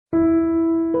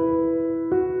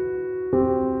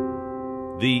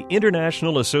The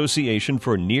International Association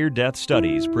for Near-Death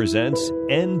Studies presents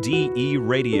NDE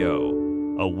Radio,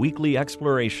 a weekly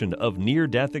exploration of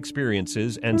near-death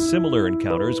experiences and similar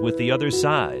encounters with the other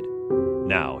side.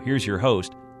 Now, here's your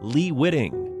host, Lee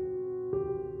Whitting.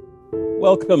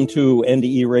 Welcome to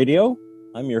NDE Radio.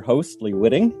 I'm your host, Lee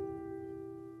Whitting.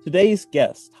 Today's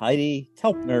guest, Heidi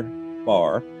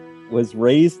Telpner-Barr, was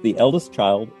raised the eldest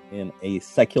child in a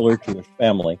secular Jewish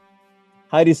family.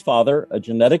 Heidi's father, a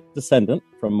genetic descendant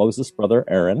from Moses' brother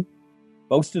Aaron,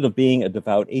 boasted of being a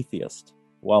devout atheist,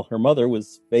 while her mother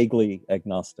was vaguely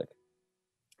agnostic.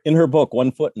 In her book,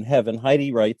 One Foot in Heaven,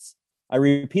 Heidi writes, I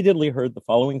repeatedly heard the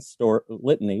following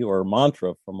litany or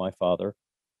mantra from my father.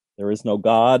 There is no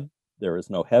God, there is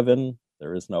no heaven,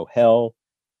 there is no hell.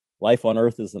 Life on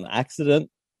earth is an accident,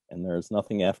 and there is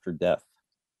nothing after death.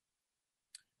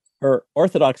 Her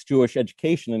Orthodox Jewish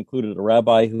education included a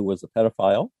rabbi who was a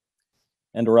pedophile,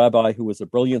 and a rabbi who was a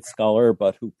brilliant scholar,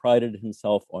 but who prided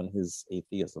himself on his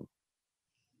atheism.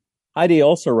 Heidi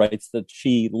also writes that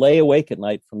she lay awake at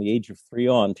night from the age of 3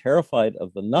 on, terrified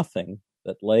of the nothing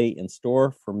that lay in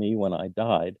store for me when I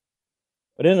died.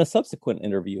 But in a subsequent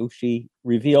interview, she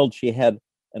revealed she had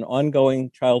an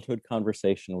ongoing childhood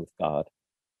conversation with God.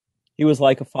 He was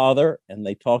like a father, and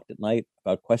they talked at night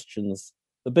about questions,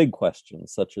 the big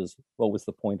questions, such as what was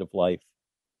the point of life?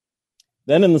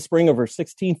 Then in the spring of her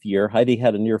 16th year, Heidi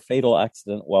had a near fatal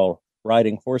accident while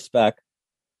riding bareback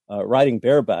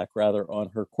on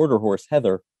her quarter horse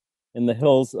Heather in the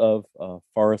hills of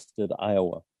forested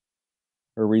Iowa.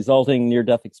 Her resulting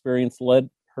near-death experience led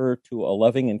her to a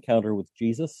loving encounter with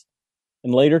Jesus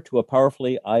and later to a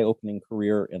powerfully eye-opening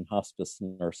career in hospice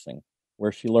nursing,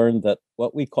 where she learned that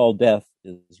what we call death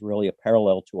is really a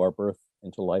parallel to our birth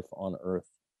into life on earth.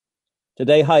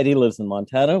 Today, Heidi lives in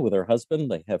Montana with her husband.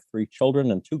 They have 3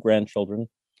 children and 2 grandchildren.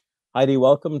 Heidi,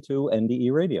 welcome to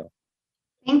NDE Radio.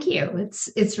 Thank you.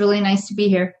 It's really nice to be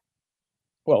here.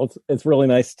 Well, it's really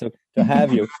nice to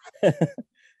have you. And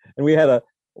we had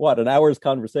an hour's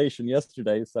conversation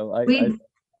yesterday. So We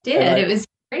did. It was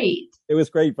great. It was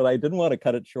great, but I didn't want to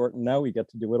cut it short, and now we get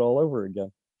to do it all over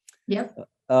again. Yep.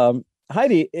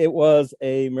 Heidi, it was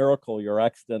a miracle your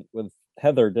accident with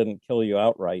Heather didn't kill you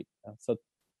outright. So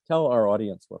tell our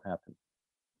audience what happened.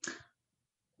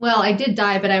 Well, I did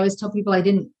die, but I always tell people I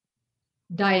didn't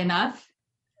die enough.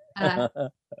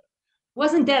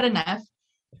 Wasn't dead enough.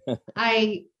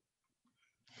 I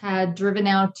had driven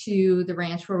out to the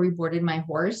ranch where we boarded my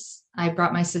horse. I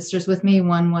brought my sisters with me.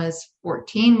 One was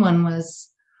 14, one was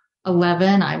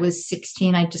 11. I was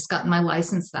 16. I'd just gotten my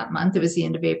license that month. It was the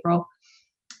end of April.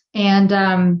 And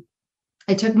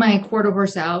I took my quarter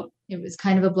horse out. It was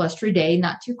kind of a blustery day,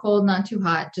 not too cold, not too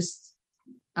hot, just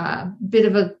a bit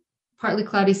of a partly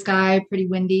cloudy sky, pretty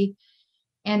windy.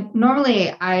 And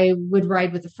normally I would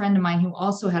ride with a friend of mine who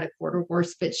also had a quarter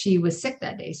horse, but she was sick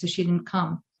that day, so she didn't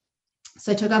come.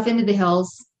 So I took off into the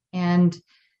hills and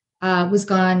was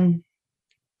gone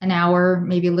an hour,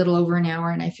 maybe a little over an hour.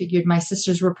 And I figured my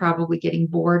sisters were probably getting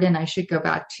bored and I should go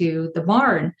back to the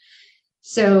barn.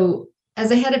 So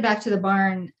as I headed back to the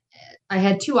barn, I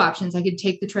had 2 options. I could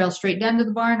take the trail straight down to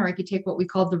the barn, or I could take what we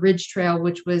called the ridge trail,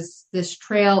 which was this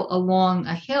trail along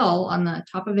a hill, on the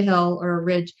top of a hill or a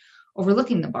ridge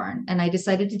overlooking the barn. And I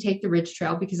decided to take the ridge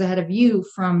trail because I had a view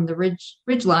from the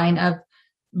ridge line of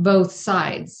both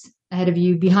sides. I had a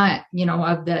view behind,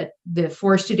 of the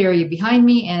forested area behind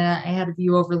me, and I had a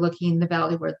view overlooking the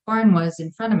valley where the barn was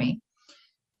in front of me.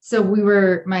 So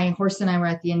my horse and I were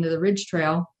at the end of the ridge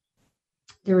trail.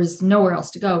 There was nowhere else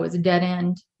to go. It was a dead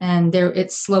end, and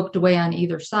it sloped away on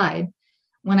either side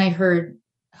when I heard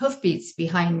hoofbeats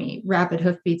behind me, rapid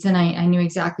hoofbeats, and I knew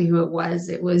exactly who it was.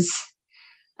 It was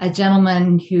a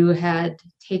gentleman who had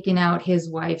taken out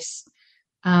his wife's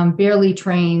barely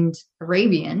trained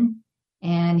Arabian,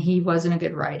 and he wasn't a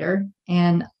good rider.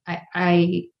 And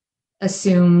I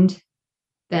assumed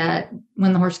that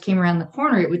when the horse came around the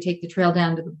corner, it would take the trail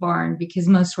down to the barn, because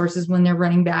most horses, when they're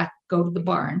running back, go to the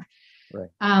barn. Right.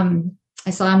 I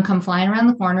saw him come flying around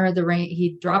the corner.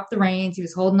 He dropped the reins. He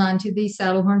was holding on to the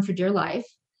saddle horn for dear life.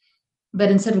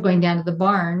 But instead of going down to the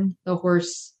barn, the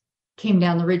horse came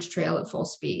down the ridge trail at full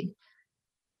speed.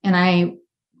 And I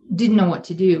didn't know what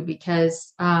to do,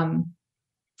 because I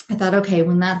thought, okay,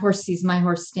 when that horse sees my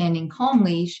horse standing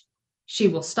calmly, she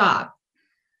will stop.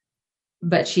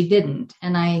 But she didn't.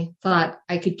 And I thought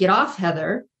I could get off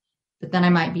Heather, but then I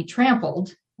might be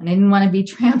trampled. And I didn't want to be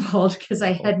trampled because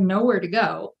I had nowhere to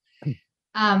go.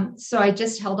 So I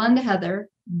just held on to Heather.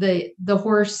 The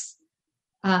horse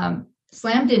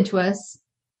slammed into us.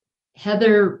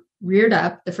 Heather reared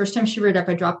up. The first time she reared up,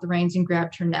 I dropped the reins and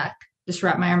grabbed her neck, just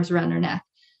wrapped my arms around her neck.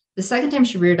 The second time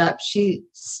she reared up, she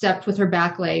stepped with her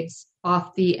back legs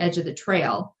off the edge of the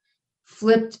trail,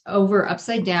 flipped over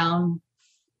upside down.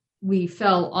 We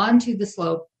fell onto the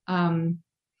slope.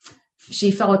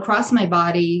 She fell across my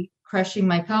body, crushing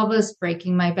my pelvis,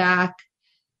 breaking my back,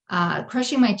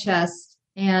 crushing my chest.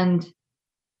 And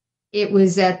it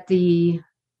was at the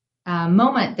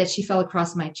moment that she fell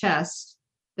across my chest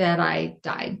that I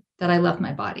died, that I left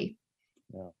my body.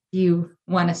 Yeah. You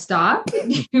want to stop?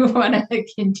 You want to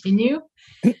continue?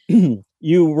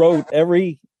 You wrote,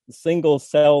 every single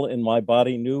cell in my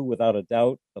body knew without a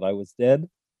doubt that I was dead.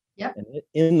 Yep. And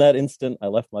in that instant, I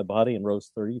left my body and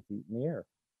rose 30 feet in the air.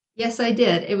 Yes, I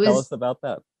did. Tell us about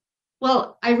that.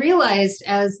 Well, I realized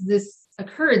as this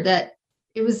occurred that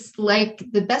it was like,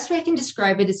 the best way I can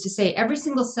describe it is to say every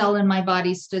single cell in my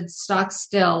body stood stock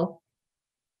still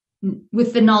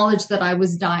with the knowledge that I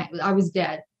was dying, I was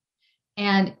dead.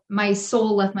 And my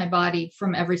soul left my body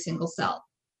from every single cell.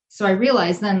 So I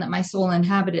realized then that my soul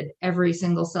inhabited every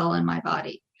single cell in my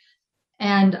body.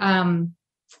 And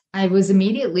I was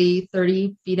immediately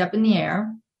 30 feet up in the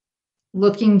air,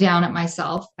 looking down at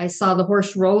myself. I saw the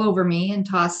horse roll over me and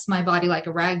toss my body like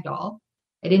a rag doll.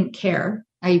 I didn't care.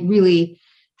 I really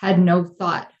had no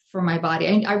thought for my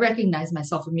body. I recognized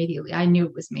myself immediately. I knew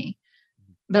it was me,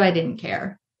 but I didn't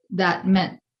care. That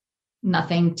meant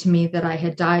nothing to me that I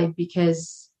had died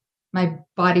because my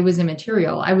body was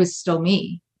immaterial. I was still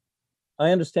me. I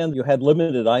understand you had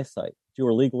limited eyesight. You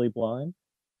were legally blind?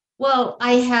 Well,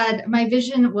 my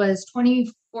vision was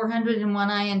 2,400 in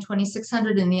one eye and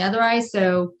 2,600 in the other eye.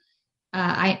 So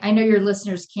I know your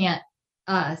listeners can't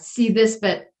see this,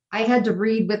 but I had to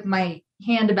read with my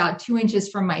hand about 2 inches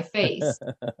from my face.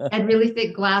 I had really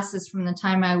thick glasses from the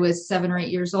time I was 7 or 8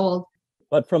 years old.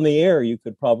 But from the air, you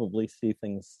could probably see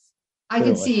things clearly. I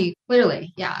could see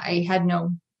clearly. Yeah,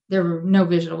 there were no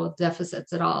visual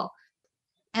deficits at all.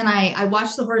 And I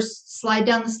watched the horse slide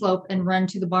down the slope and run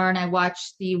to the barn. I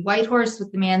watched the white horse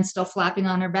with the man still flapping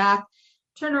on her back,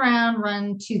 turn around,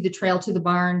 run to the trail to the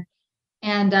barn.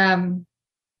 And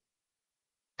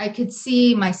I could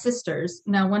see my sisters.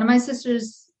 Now, one of my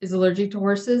sisters is allergic to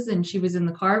horses, and she was in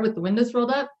the car with the windows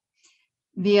rolled up.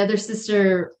 The other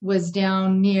sister was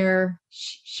down near,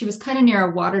 she was kind of near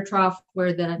a water trough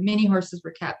where the mini horses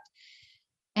were kept.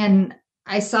 And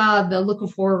I saw the look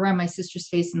of horror on my sister's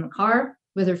face in the car,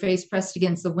 with her face pressed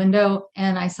against the window.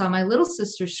 And I saw my little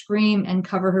sister scream and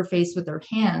cover her face with her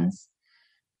hands.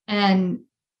 And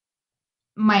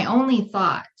my only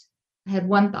thought, I had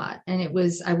one thought, and it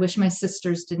was, I wish my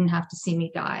sisters didn't have to see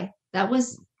me die. That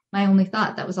was my only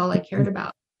thought. That was all I cared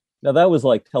about. Now that was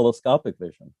like telescopic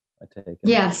vision, I take it.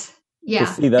 Yes. Yeah.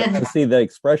 To see the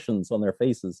expressions on their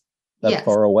faces that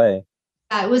far away.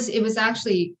 It was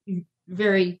actually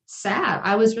very sad.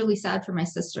 I was really sad for my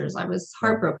sisters. I was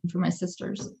heartbroken for my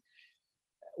sisters.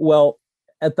 Well,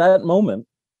 at that moment,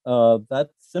 that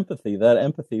sympathy, that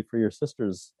empathy for your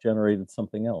sisters generated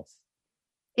something else.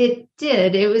 It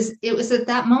did. It was at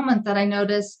that moment that I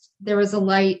noticed there was a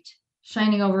light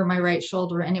shining over my right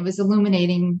shoulder, and it was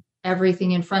illuminating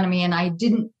everything in front of me. And I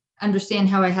didn't understand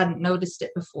how I hadn't noticed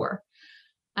it before.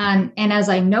 And as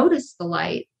I noticed the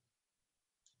light,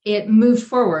 it moved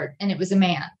forward, and it was a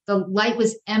man. The light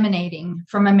was emanating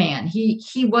from a man. He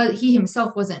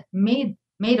himself wasn't made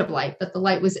of light, but the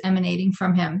light was emanating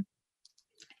from him.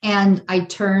 And I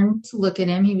turned to look at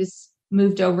him. He was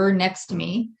moved over next to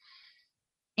me,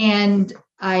 and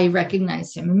I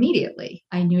recognized him immediately.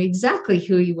 I knew exactly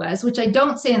who he was, which I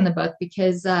don't say in the book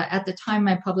because at the time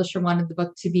my publisher wanted the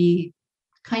book to be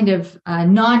kind of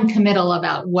non-committal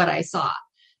about what I saw.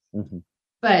 Mm-hmm.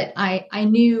 But I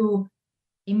knew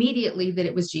immediately that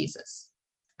it was Jesus.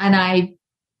 And I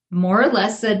more or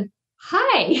less said,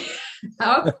 "Hi,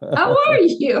 how are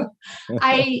you?"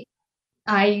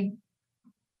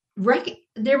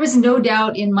 There was no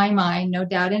doubt in my mind, no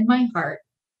doubt in my heart.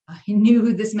 I knew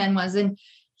who this man was, and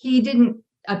he didn't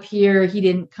appear. He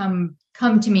didn't come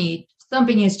to me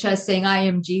thumping his chest saying, "I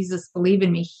am Jesus, believe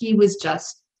in me." He was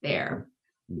just there,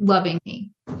 loving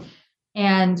me.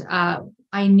 And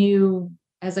I knew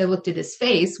as I looked at his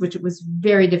face, which it was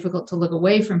very difficult to look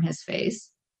away from his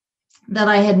face, that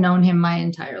I had known him my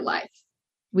entire life.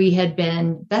 We had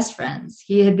been best friends.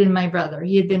 He had been my brother.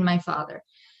 He had been my father.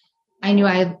 I knew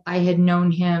I had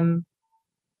known him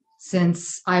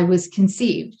since I was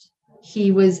conceived.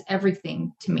 He was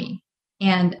everything to me.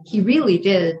 And he really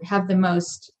did have the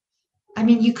most, I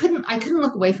couldn't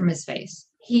look away from his face.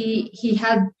 He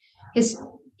had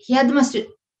the most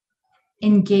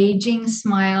engaging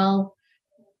smile,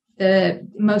 the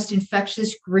most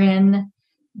infectious grin,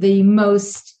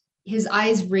 his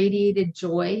eyes radiated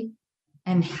joy.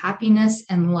 and happiness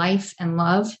and life and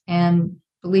love. And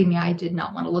believe me, I did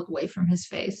not want to look away from his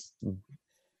face.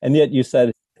 And yet you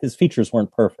said his features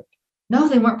weren't perfect. No,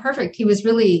 they weren't perfect. He was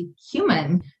really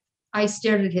human. I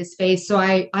stared at his face, so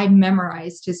I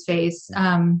memorized his face.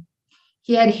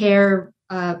 He had hair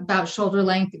about shoulder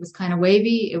length. It was kind of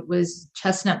wavy. It was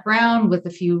chestnut brown with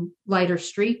a few lighter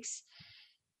streaks.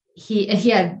 He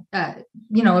had,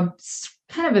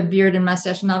 kind of a beard and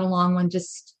mustache, not a long one,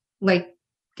 just like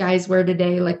guys wear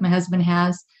today, like my husband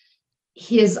has.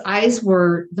 His eyes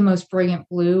were the most brilliant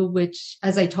blue, which,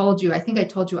 as I told you,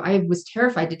 I was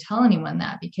terrified to tell anyone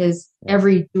that, because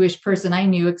every Jewish person I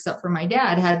knew, except for my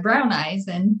dad, had brown eyes,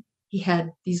 and he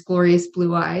had these glorious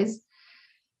blue eyes.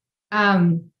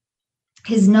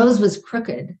 His nose was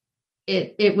crooked.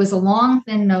 It was a long,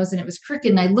 thin nose, and it was crooked.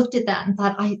 And I looked at that and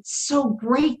thought, it's so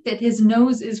great that his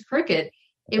nose is crooked.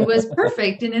 It was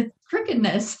perfect in its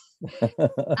crookedness.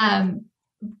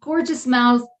 Gorgeous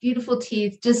mouth, beautiful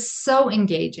teeth, just so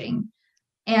engaging.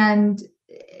 And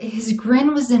his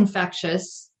grin was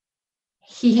infectious.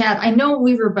 I know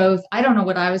we were both, I don't know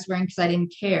what I was wearing because I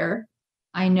didn't care.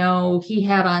 I know he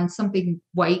had on something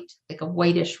white, like a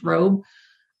whitish robe.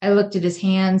 I looked at his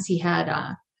hands. He had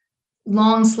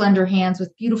long, slender hands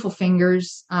with beautiful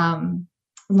fingers, long,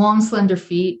 slender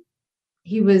feet.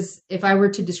 He was, if I were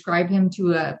to describe him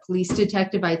to a police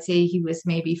detective, I'd say he was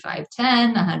maybe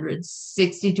 5'10",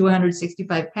 160 to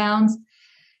 165 pounds.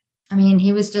 I mean,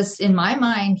 he was just, in my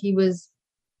mind, he was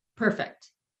perfect.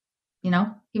 He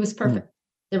was perfect.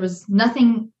 There was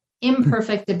nothing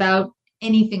imperfect about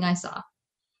anything I saw.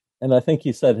 And I think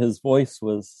you said his voice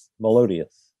was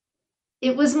melodious.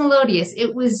 It was melodious.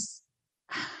 It was,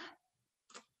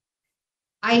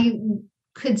 I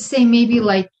could say maybe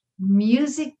like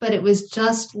music, but it was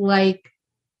just like,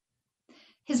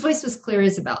 his voice was clear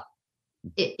as a bell.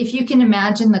 If you can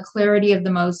imagine the clarity of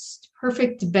the most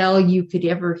perfect bell you could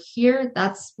ever hear,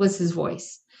 was his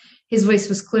voice. His voice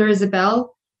was clear as a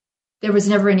bell. There was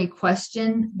never any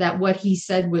question that what he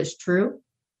said was true.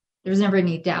 There was never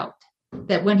any doubt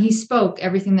that when he spoke,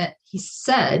 everything that he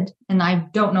said, and I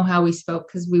don't know how we spoke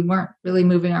because we weren't really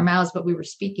moving our mouths, but we were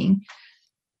speaking.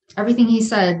 Everything he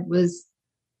said was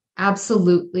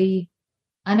absolutely,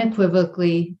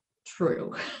 unequivocally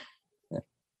true.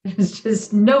 It was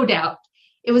just no doubt.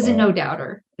 It was a no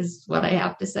doubter, is what I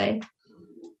have to say.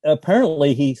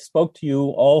 Apparently, he spoke to you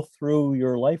all through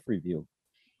your life review.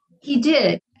 He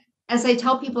did. As I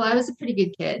tell people, I was a pretty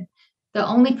good kid. The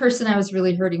only person I was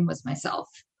really hurting was myself.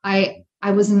 I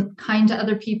wasn't kind to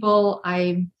other people.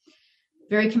 I'm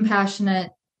very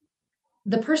compassionate.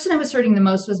 The person I was hurting the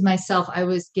most was myself. I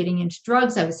was getting into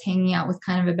drugs. I was hanging out with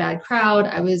kind of a bad crowd.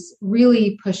 I was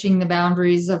really pushing the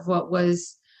boundaries of what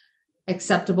was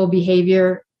acceptable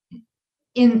behavior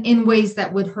in ways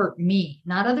that would hurt me,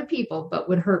 not other people, but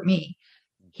would hurt me.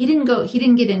 He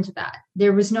didn't get into that.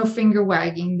 There was no finger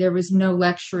wagging. There was no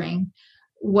lecturing.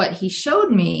 What he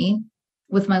showed me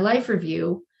with my life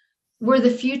review were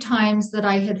the few times that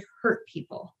I had hurt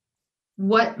people,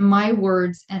 what my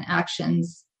words and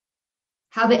actions,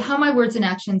 how my words and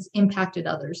actions impacted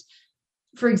others.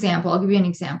 For example, I'll give you an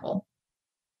example.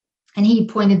 And he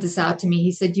pointed this out to me.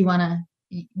 He said,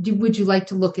 would you like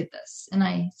to look at this? And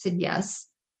I said, yes.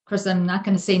 Of course, I'm not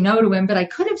going to say no to him, but I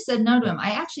could have said no to him.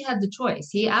 I actually had the choice.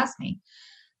 He asked me.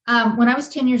 When I was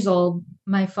 10 years old,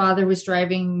 my father was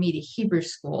driving me to Hebrew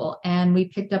school, and we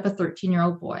picked up a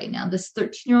 13-year-old boy. Now, this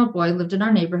 13-year-old boy lived in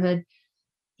our neighborhood.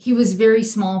 He was very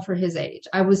small for his age.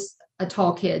 I was a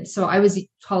tall kid, so I was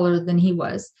taller than he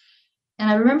was. And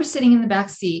I remember sitting in the back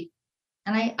seat,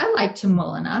 and I liked him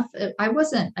well enough. I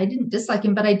didn't dislike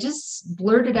him, but I just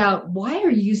blurted out, "Why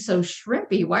are you so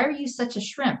shrimpy? Why are you such a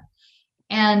shrimp?"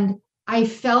 And I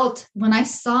felt, when I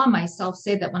saw myself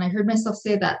say that, when I heard myself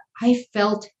say that, I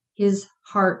felt his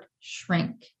heart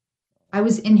shrink. I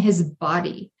was in his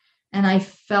body, and I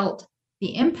felt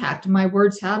the impact my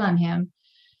words had on him,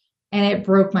 and it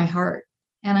broke my heart.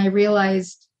 And I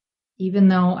realized, even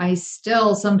though I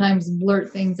still sometimes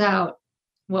blurt things out,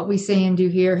 what we say and do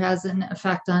here has an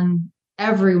effect on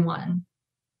everyone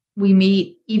we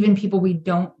meet, even people we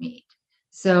don't meet.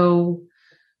 So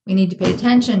we need to pay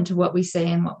attention to what we say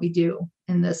and what we do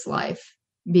in this life,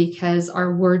 because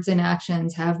our words and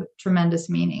actions have tremendous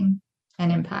meaning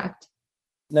and impact.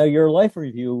 Now, your life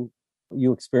review,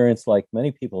 you experienced, like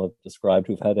many people have described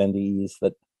who've had NDEs,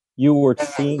 that you were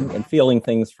seeing and feeling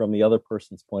things from the other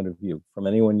person's point of view. From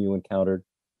anyone you encountered,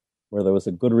 where there was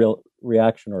a good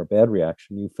reaction or a bad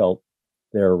reaction, you felt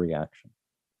their reaction.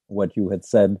 What you had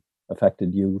said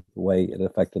affected you the way it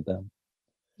affected them.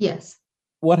 Yes.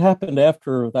 What happened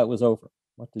after that was over?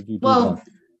 What did you do? Well,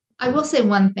 I will say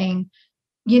one thing.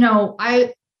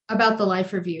 About the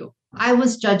life review, I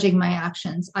was judging my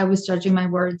actions. I was judging my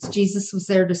words. Jesus was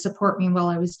there to support me while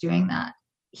I was doing that.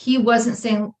 He wasn't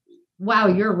saying, wow,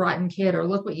 you're a rotten kid, or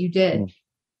look what you did.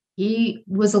 He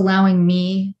was allowing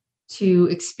me to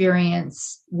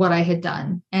experience what I had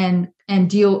done and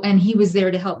he was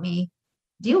there to help me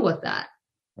deal with that.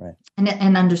 Right.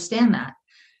 And understand that.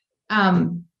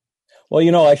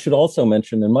 Well, I should also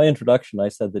mention in my introduction, I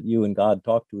said that you and God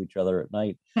talk to each other at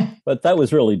night, but that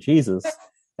was really Jesus.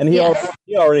 And he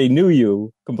already knew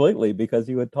you completely because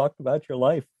you had talked about your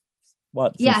life.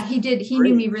 Yeah, he did. He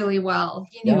knew me really well.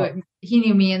 He knew it. He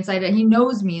knew me inside out. He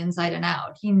knows me inside and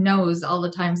out. He knows all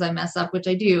the times I mess up, which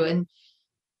I do. And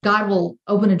God will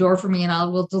open a door for me and I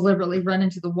will deliberately run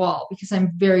into the wall because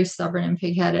I'm very stubborn and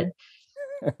pigheaded.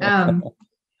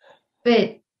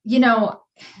 But,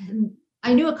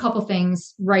 I knew a couple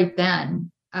things right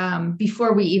then.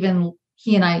 Before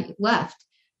he and I left,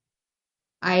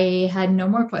 I had no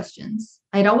more questions.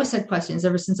 I'd always had questions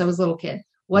ever since I was a little kid.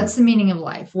 What's the meaning of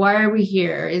life? Why are we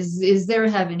here? Is there a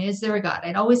heaven? Is there a God?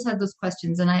 I'd always had those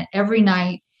questions. And every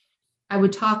night I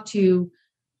would talk to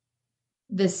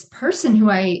this person who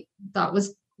I thought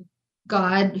was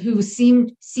God, who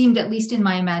seemed, at least in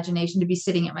my imagination, to be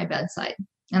sitting at my bedside.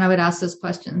 And I would ask those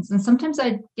questions. And sometimes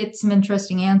I'd get some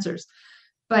interesting answers.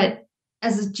 But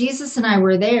as Jesus and I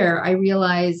were there, I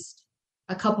realized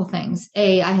a couple things.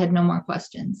 I had no more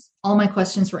questions. All my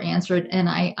questions were answered, and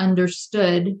I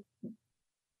understood.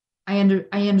 I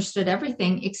understood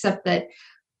everything, except that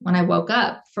when I woke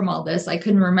up from all this, I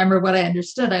couldn't remember what I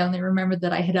understood. I only remembered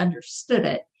that I had understood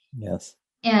it. Yes.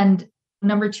 And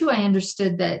number two, I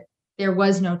understood that there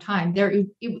was no time.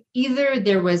 Either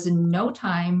there was no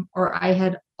time or I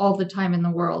had all the time in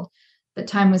the world. But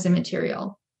time was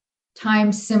immaterial.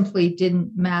 Time simply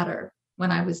didn't matter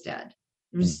when I was dead.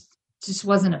 It just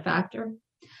wasn't a factor.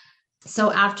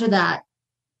 So after that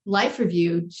life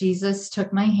review, Jesus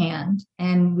took my hand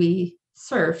and we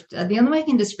surfed. The only way I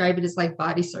can describe it is like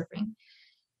body surfing.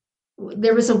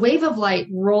 There was a wave of light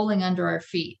rolling under our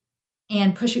feet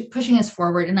and pushing us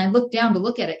forward. And I looked down to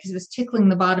look at it because it was tickling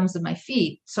the bottoms of my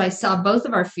feet. So I saw both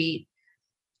of our feet,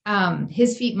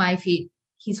 his feet, my feet.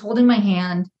 He's holding my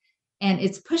hand and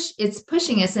it's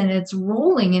pushing us and it's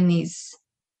rolling in these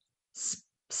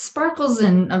sparkles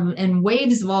and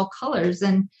waves of all colors.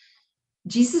 And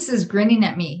Jesus is grinning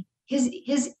at me.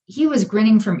 He was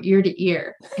grinning from ear to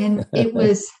ear, and it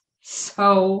was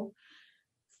so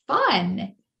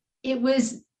fun. It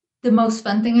was the most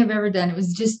fun thing I've ever done. It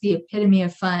was just the epitome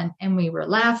of fun. And we were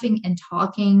laughing and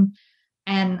talking,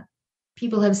 and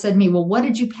people have said to me, well, what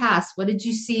did you pass? What did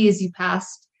you see as you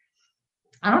passed?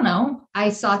 I don't know. I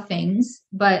saw things,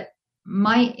 but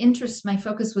my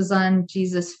focus was on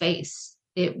Jesus' face.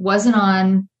 It wasn't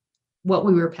on what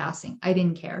we were passing. I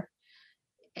didn't care.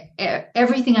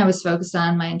 Everything I was focused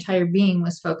on, my entire being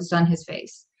was focused on his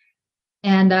face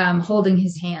and holding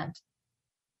his hand.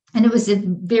 And it was a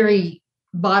very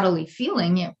bodily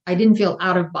feeling. I didn't feel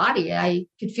out of body. I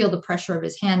could feel the pressure of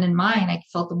his hand in mine. I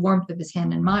felt the warmth of his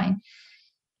hand in mine.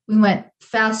 We went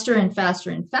faster and faster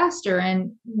and faster.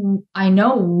 And I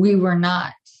know we were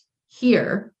not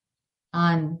here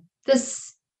on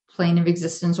this plane of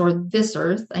existence or this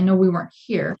earth. I know we weren't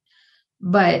here.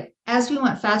 But as we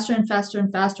went faster and faster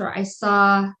and faster, I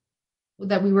saw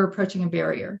that we were approaching a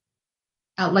barrier,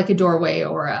 like a doorway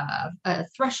or a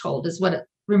threshold is what it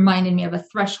reminded me of, a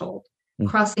threshold,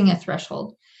 crossing a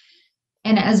threshold.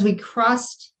 And as we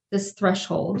crossed this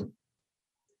threshold,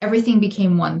 everything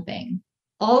became one thing.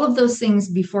 All of those things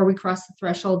before we crossed the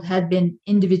threshold had been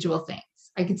individual things.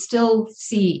 I could still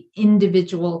see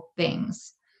individual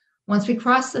things. Once we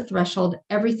crossed the threshold,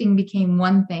 everything became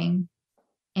one thing.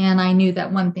 And I knew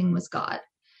that one thing was God.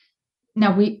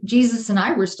 Now, Jesus and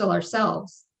I were still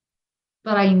ourselves,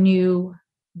 but I knew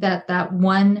that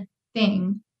one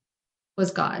thing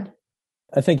was God.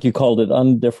 I think you called it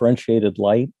undifferentiated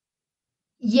light.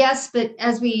 Yes, but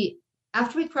after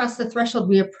we crossed the threshold,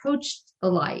 we approached the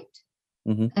light.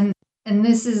 Mm-hmm. And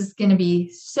this is going to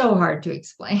be so hard to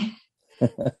explain.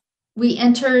 We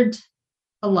entered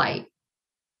a light.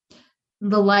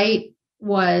 The light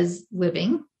was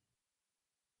living.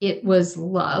 It was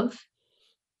love.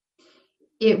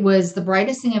 It was the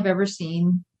brightest thing I've ever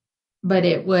seen, but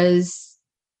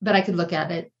I could look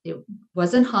at it. It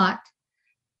wasn't hot.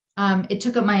 It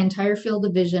took up my entire field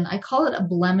of vision. I call it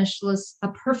a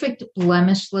perfect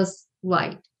blemishless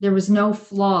light. There was no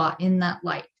flaw in that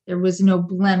light. There was no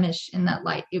blemish in that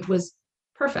light. It was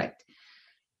perfect.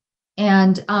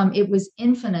 And it was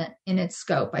infinite in its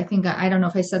scope. I think, I don't know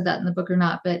if I said that in the book or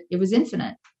not, but it was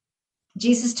infinite.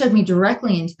 Jesus took me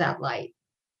directly into that light.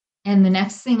 And the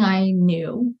next thing I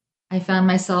knew, I found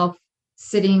myself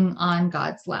sitting on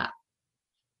God's lap.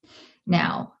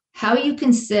 Now, how you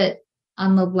can sit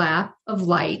on the lap of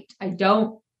light, I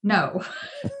don't know.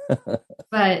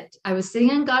 But I was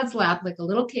sitting on God's lap like a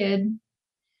little kid,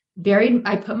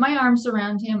 I put my arms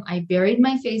around him. I buried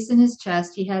my face in his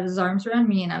chest. He had his arms around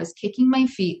me, and I was kicking my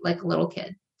feet like a little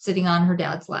kid sitting on her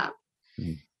dad's lap.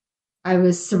 Mm. I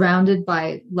was surrounded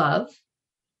by love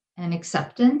and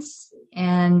acceptance,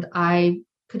 and I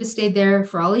could have stayed there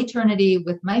for all eternity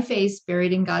with my face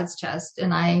buried in God's chest,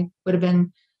 and I would have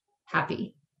been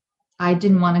happy. I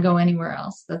didn't want to go anywhere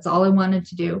else. That's all I wanted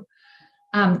to do.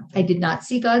 I did not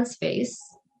see God's face.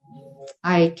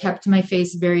 I kept my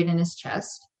face buried in his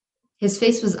chest. His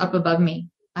face was up above me.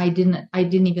 I didn't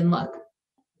even look.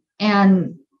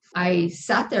 And I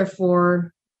sat there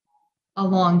for a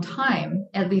long time,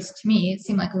 at least to me, it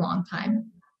seemed like a long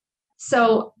time.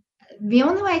 So the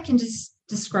only way I can just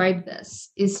describe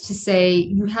this is to say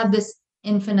you have this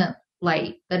infinite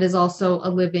light that is also a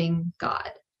living God.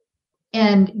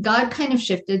 And God kind of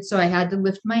shifted, so I had to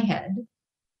lift my head.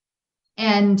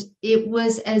 And it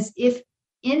was as if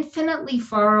infinitely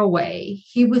far away,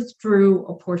 he withdrew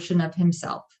a portion of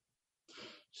himself.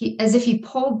 As if he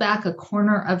pulled back a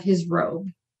corner of his robe.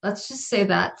 Let's just say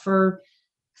that because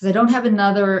I don't have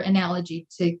another analogy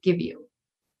to give you.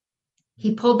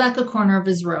 He pulled back a corner of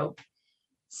his robe.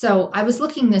 So I was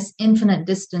looking this infinite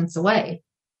distance away,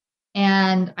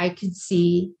 and I could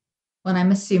see what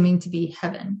I'm assuming to be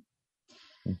heaven.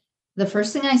 The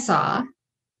first thing I saw,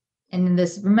 and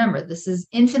remember, this is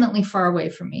infinitely far away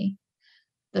from me.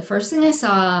 The first thing I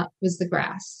saw was the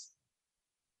grass.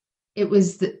 It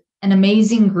was an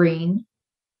amazing green.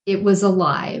 It was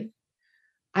alive.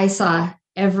 I saw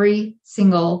every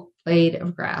single blade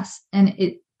of grass,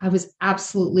 and I was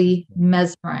absolutely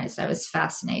mesmerized. I was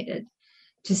fascinated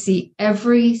to see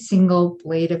every single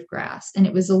blade of grass, and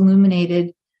it was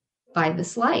illuminated by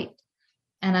this light.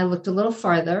 And I looked a little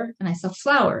farther, and I saw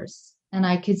flowers, and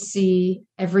I could see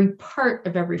every part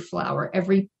of every flower,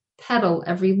 every petal,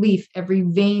 every leaf, every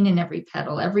vein in every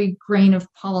petal, every grain of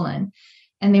pollen,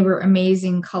 and they were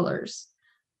amazing colors.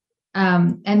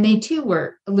 And they too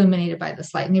were illuminated by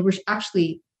this light, and they were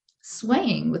actually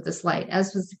swaying with this light,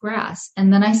 as was the grass.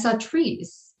 And then I saw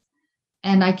trees,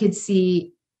 and I could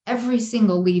see every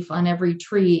single leaf on every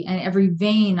tree and every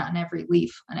vein on every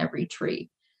leaf on every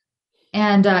tree.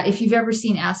 And if you've ever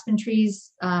seen aspen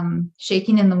trees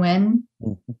shaking in the wind,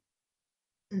 mm-hmm.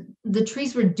 The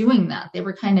trees were doing that. They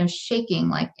were kind of shaking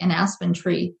like an aspen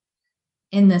tree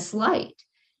in this light.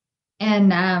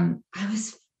 And I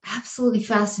was absolutely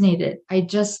fascinated. And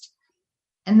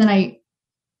then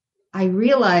I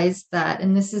realized that,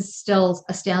 and this is still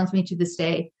astounds me to this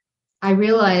day, I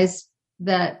realized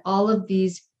that all of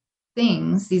these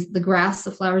things, the grass,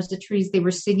 the flowers, the trees, they were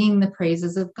singing the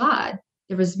praises of God.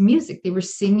 There was music. They were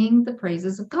singing the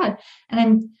praises of God. And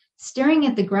I'm staring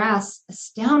at the grass,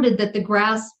 astounded that the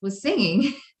grass was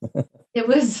singing. It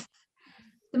was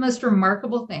the most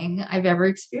remarkable thing I've ever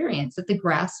experienced, that the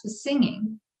grass was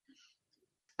singing.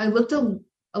 I looked a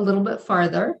little bit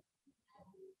farther,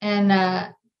 and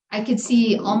I could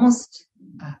see almost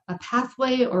a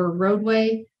pathway or a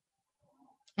roadway,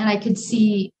 and I could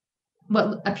see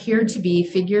what appeared to be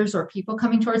figures or people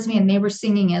coming towards me, and they were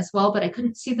singing as well, but I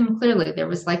couldn't see them clearly. There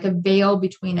was like a veil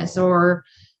between us, or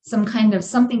some kind of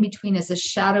something between us, a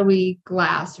shadowy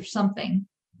glass or something.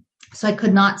 So I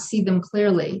could not see them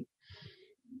clearly.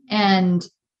 And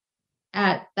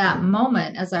at that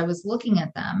moment, as I was looking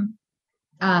at them,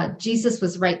 Jesus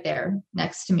was right there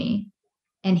next to me.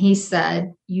 And he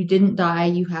said, "You didn't die.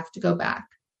 You have to go back."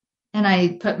 And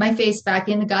I put my face back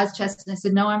into God's chest, and I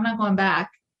said, "No, I'm not going back."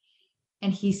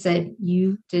 And he said,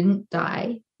 "You didn't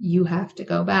die. You have to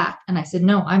go back." And I said,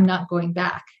 "No, I'm not going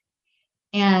back."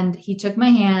 And he took my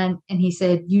hand and he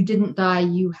said, "You didn't die.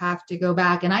 You have to go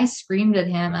back." And I screamed at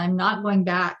him, "I'm not going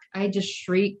back." I just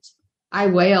shrieked. I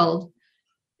wailed.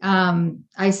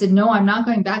 I said, "No, I'm not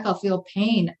going back. I'll feel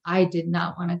pain." I did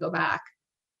not want to go back.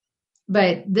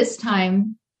 But this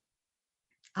time,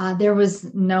 there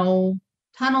was no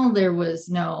tunnel. There was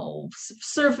no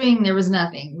surfing. There was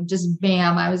nothing. Just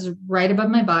bam. I was right above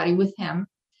my body with him.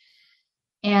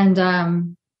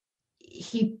 And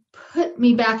he put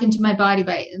me back into my body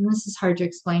and this is hard to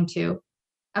explain too.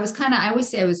 I always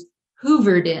say I was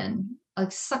hoovered in,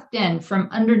 like sucked in from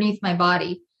underneath my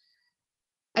body.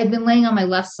 I'd been laying on my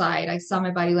left side. I saw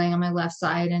my body laying on my left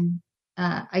side, and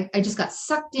I just got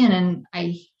sucked in, and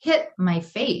I hit my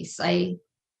face. The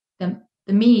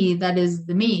me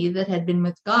that had been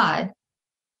with God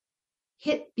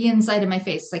hit the inside of my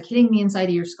face, like hitting the inside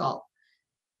of your skull.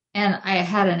 and I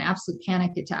had an absolute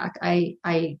panic attack.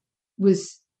 I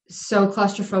was so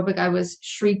claustrophobic. I was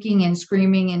shrieking and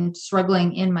screaming and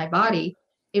struggling in my body.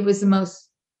 It was the most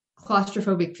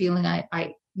claustrophobic feeling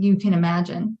you can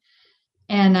imagine.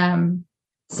 And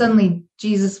suddenly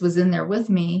Jesus was in there with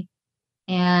me,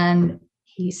 and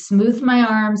he smoothed my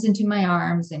arms into my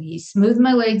arms, and he smoothed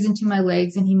my legs into my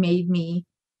legs, and he made me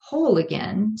whole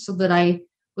again so that I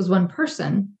was one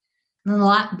person. And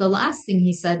the last thing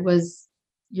he said was,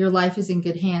 your life is in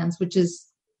good hands, which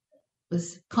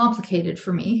was complicated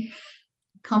for me,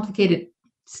 complicated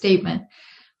statement.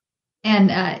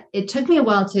 And it took me a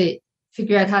while to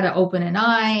figure out how to open an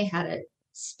eye, how to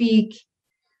speak.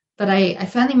 But I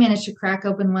finally managed to crack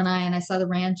open one eye, and I saw the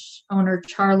ranch owner,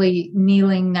 Charlie,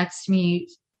 kneeling next to me,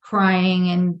 crying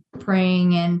and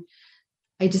praying. And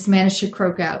I just managed to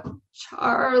croak out,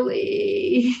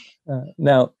 Charlie.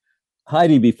 Now,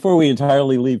 Heidi, before we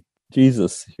entirely leave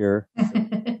Jesus here,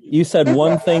 you said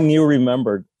one thing you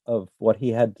remembered of what he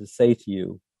had to say to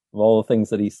you, of all the things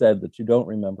that he said that you don't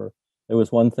remember. There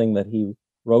was one thing that he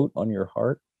wrote on your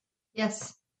heart.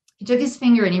 Yes. He took his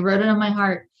finger and he wrote it on my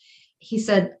heart. He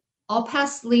said, all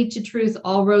paths lead to truth,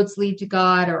 all roads lead to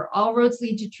God, or all roads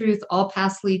lead to truth, all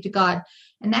paths lead to God.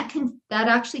 And that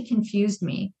actually confused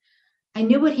me. I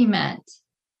knew what he meant,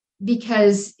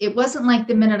 because it wasn't like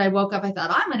the minute I woke up, I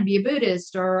thought, I'm going to be a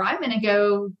Buddhist, or I'm going to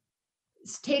go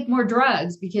take more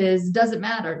drugs because it doesn't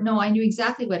matter. No, I knew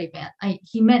exactly what he meant.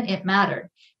 He meant it mattered.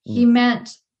 He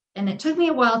meant, and it took me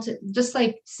a while to, just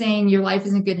like saying your life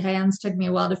is in good hands, took me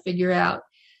a while to figure out.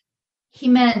 He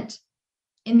meant,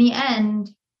 in the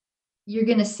end, you're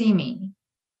going to see me.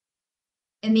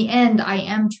 In the end, I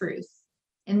am truth.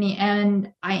 In the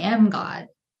end, I am God.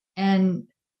 And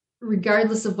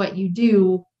regardless of what you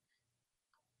do,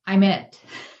 I'm it.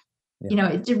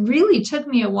 Yeah. It really took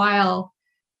me a while.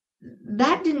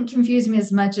 That didn't confuse me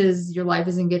as much as your life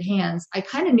is in good hands. I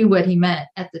kind of knew what he meant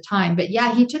at the time. But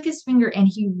yeah, he took his finger and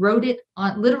he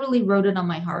literally wrote it on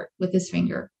my heart with his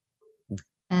finger.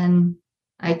 And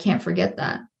I can't forget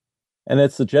that. And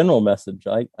it's the general message.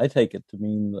 I take it to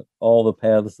mean that all the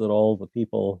paths that all the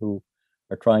people who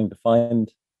are trying to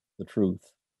find the truth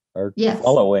are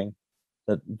following,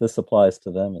 that this applies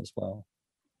to them as well.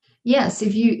 Yes,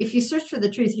 if you search for the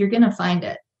truth, you're going to find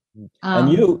it.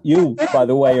 And you, by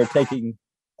the way, are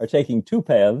taking two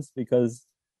paths, because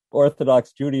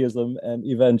Orthodox Judaism and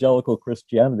evangelical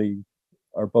Christianity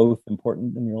are both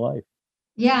important in your life.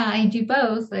 Yeah, I do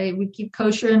both. We keep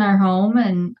kosher in our home,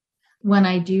 and when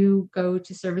I do go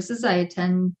to services, I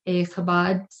attend a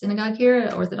Chabad synagogue here,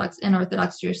 an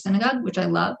Orthodox Jewish synagogue, which I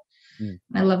love.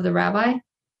 I love the rabbi.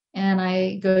 And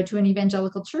I go to an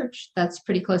evangelical church that's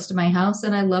pretty close to my house,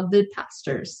 and I love the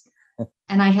pastors.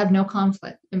 And I have no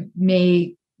conflict. It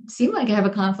may seem like I have a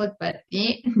conflict, but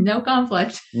no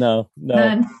conflict. No.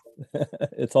 None.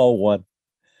 It's all one.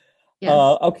 Yes.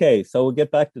 Okay, so we'll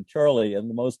get back to Charlie and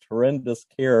the most horrendous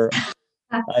care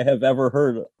I have ever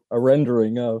heard a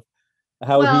rendering of.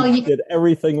 How he did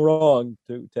everything wrong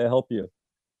to help you.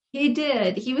 He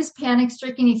did. He was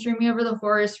panic-stricken. He threw me over the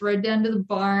horse, rode down to the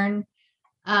barn.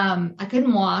 I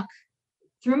couldn't walk,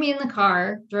 threw me in the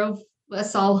car, drove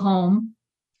us all home,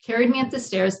 carried me up the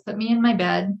stairs, put me in my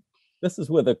bed. This is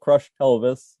with a crushed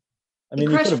pelvis. I mean,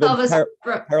 you could have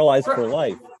been paralyzed for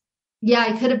life. Yeah,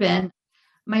 I could have been.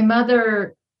 My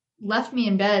mother left me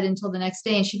in bed until the next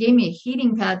day, and she gave me a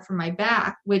heating pad for my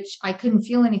back, which I couldn't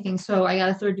feel anything. So I got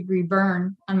a 3rd-degree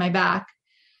burn on my back,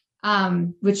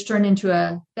 which turned into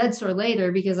a bed sore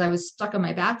later because I was stuck on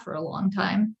my back for a long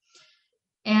time.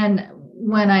 And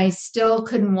when I still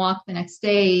couldn't walk the next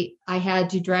day, I had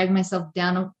to drag myself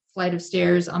down a flight of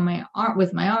stairs on my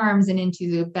with my arms and into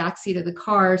the back seat of the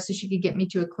car so she could get me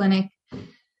to a clinic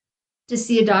to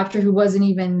see a doctor who wasn't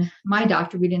even my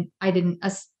doctor.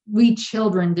 We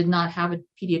children did not have a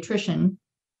pediatrician.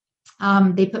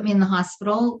 They put me in the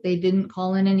hospital. They didn't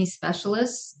call in any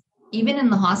specialists. Even in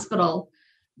the hospital,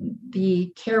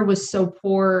 the care was so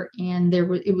poor, and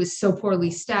it was so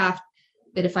poorly staffed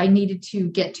that if I needed to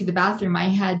get to the bathroom, I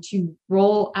had to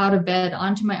roll out of bed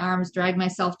onto my arms, drag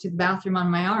myself to the bathroom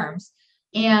on my arms.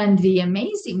 And the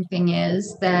amazing thing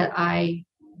is that I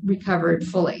recovered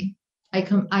fully.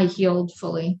 I healed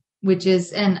fully, which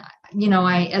is, and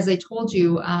as I told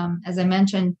you, as I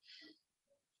mentioned,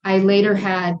 I later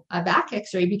had a back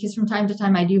x-ray because from time to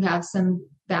time I do have some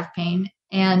back pain.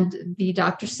 And the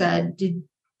doctor said,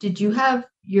 did you have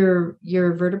your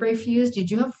vertebrae fused? Did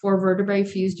you have 4 vertebrae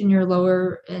fused in your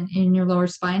lower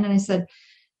spine? And I said,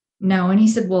 no. And he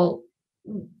said, well,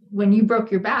 when you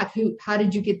broke your back, how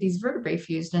did you get these vertebrae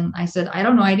fused? And I said, I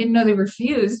don't know. I didn't know they were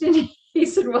fused. And he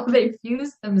said, well, they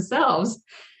fused themselves.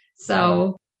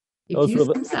 So if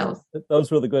you come south.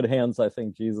 Those were the good hands I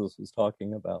think Jesus was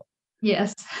talking about.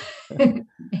 Yes.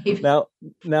 Now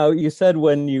you said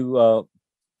when you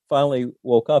finally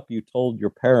woke up, you told your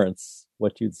parents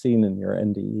what you'd seen in your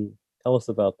NDE. Tell us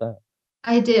about that.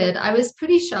 I did. I was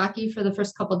pretty shocky for the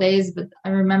first couple of days, but I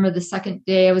remember the second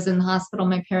day I was in the hospital,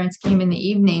 my parents came in the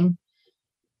evening,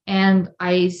 and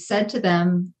I said to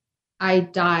them, I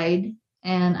died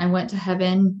and I went to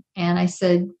heaven, and I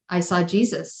said, I saw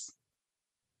Jesus.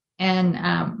 And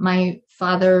my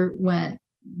father went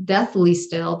deathly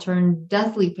still, turned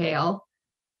deathly pale,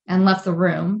 and left the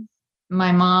room.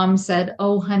 My mom said,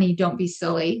 oh, honey, don't be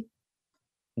silly.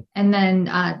 And then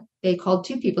they called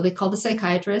two people. They called a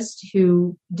psychiatrist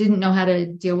who didn't know how to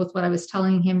deal with what I was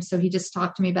telling him, so he just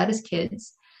talked to me about his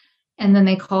kids. And then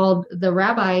they called the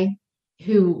rabbi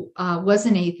who was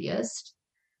an atheist,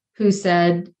 who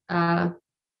said, well,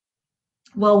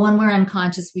 when we're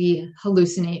unconscious, we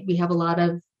hallucinate.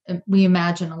 We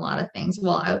imagine a lot of things.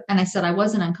 Well, and I said, I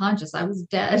wasn't unconscious. I was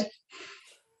dead.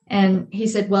 And he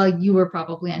said, well, you were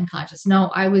probably unconscious.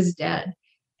 No, I was dead.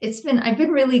 I've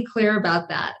been really clear about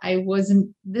that.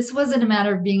 This wasn't a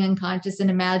matter of being unconscious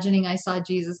and imagining I saw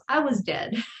Jesus. I was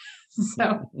dead.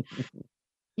 So,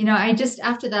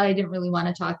 after that, I didn't really want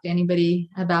to talk to anybody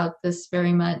about this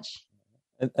very much.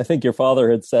 I think your father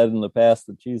had said in the past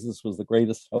that Jesus was the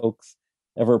greatest hoax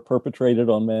ever perpetrated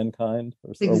on mankind.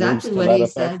 That's exactly what he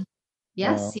said.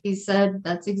 Yes, he said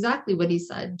that's exactly what he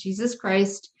said. Jesus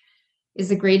Christ is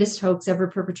the greatest hoax ever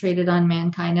perpetrated on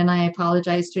mankind. And I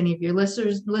apologize to any of your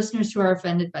listeners who are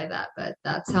offended by that, but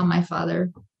that's how my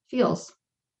father feels.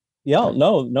 Yeah,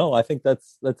 no, I think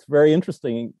that's very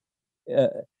interesting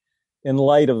in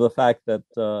light of the fact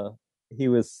that he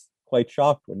was quite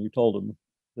shocked when you told him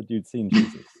that you'd seen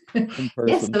Jesus in person.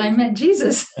 Yes, that I met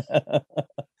Jesus.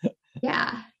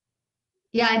 Yeah.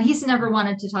 And he's never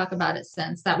wanted to talk about it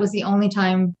since. That was the only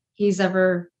time he's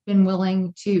ever been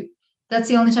willing to. That's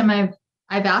the only time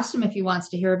I've asked him if he wants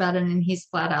to hear about it, and he's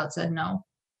flat out said no.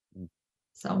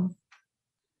 So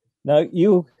now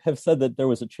you have said that there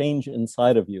was a change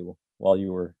inside of you while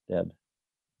you were dead.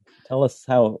 Tell us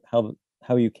how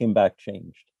you came back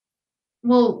changed.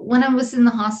 Well, when I was in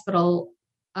the hospital,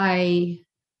 I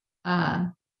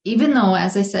even though,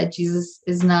 as I said, Jesus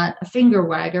is not a finger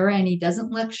wagger and he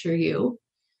doesn't lecture you,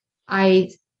 I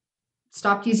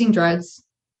stopped using drugs.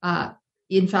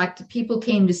 In fact, people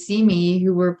came to see me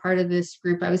who were part of this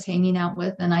group I was hanging out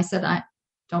with, and I said, I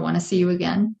don't want to see you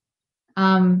again.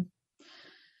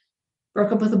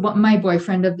 Broke up with my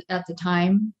boyfriend at the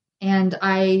time, and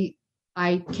I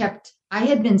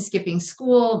had been skipping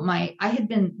school. I had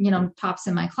been, tops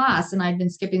in my class, and I'd been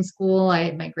skipping school.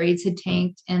 My grades had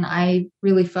tanked, and I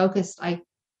really focused.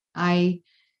 I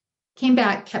came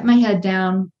back, kept my head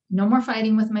down, no more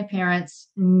fighting with my parents,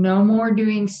 no more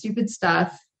doing stupid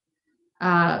stuff,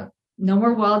 no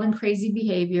more wild and crazy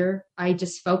behavior. I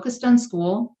just focused on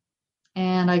school,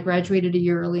 and I graduated a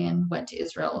year early and went to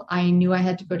Israel. I knew I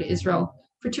had to go to Israel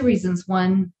for two reasons.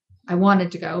 One, I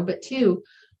wanted to go, but two,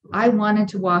 I wanted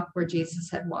to walk where Jesus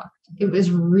had walked. It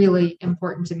was really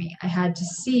important to me. I had to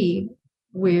see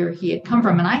where he had come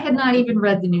from. And I had not even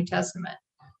read the New Testament.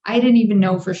 I didn't even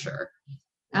know for sure.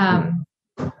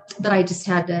 But I just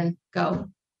had to go.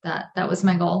 That was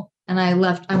my goal. And I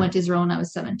went to Israel when I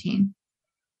was 17.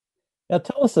 Now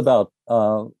tell us about,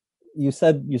 you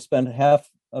said you spent half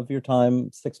of your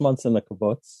time, 6 months in the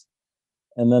kibbutz,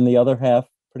 and then the other half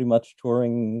pretty much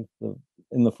touring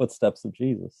in the footsteps of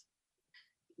Jesus.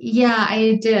 Yeah,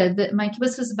 I did. My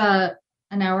kibbutz was about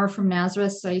an hour from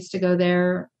Nazareth, so I used to go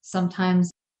there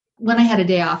sometimes. When I had a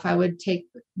day off, I would take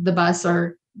the bus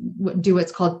or do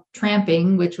what's called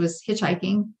tramping, which was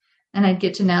hitchhiking, and I'd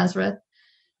get to Nazareth.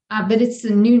 But it's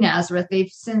the new Nazareth.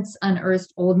 They've since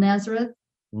unearthed old Nazareth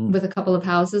with a couple of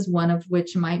houses, one of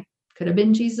which could have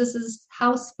been Jesus's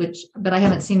house, but I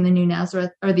haven't seen the new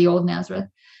Nazareth or the old Nazareth.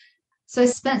 So I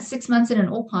spent 6 months in an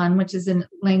ulpan, which is a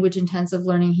language intensive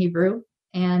learning Hebrew,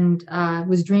 and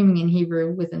was dreaming in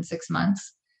Hebrew within 6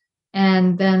 months.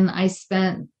 And then I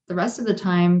spent the rest of the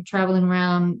time traveling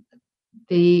around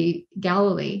the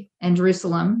Galilee and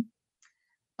Jerusalem,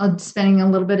 spending a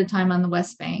little bit of time on the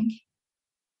West Bank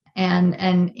and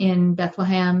in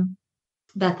Bethlehem,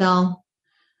 Bethel,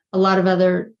 a lot of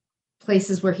other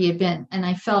places where he had been. And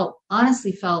I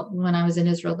honestly felt when I was in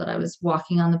Israel that I was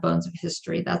walking on the bones of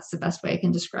history. That's the best way I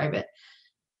can describe it.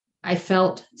 I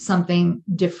felt something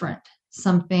different,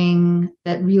 something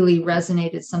that really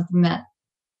resonated, something that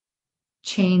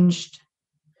changed,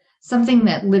 something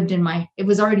that lived it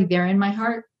was already there in my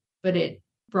heart, but it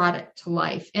brought it to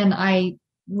life. And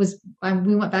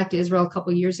we went back to Israel a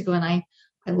couple of years ago, and I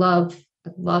love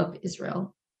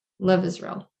Israel. Love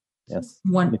Israel. Yes.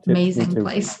 One Me amazing too.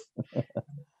 place.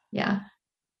 Yeah.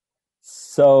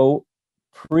 So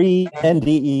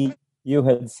pre-NDE, you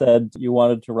had said you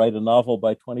wanted to write a novel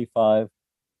by 25,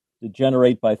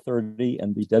 degenerate by 30,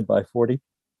 and be dead by 40.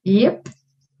 Yep.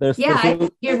 There's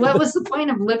What was the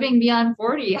point of living beyond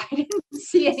 40? I didn't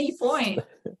see any point.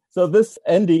 So this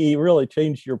NDE really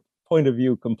changed your point of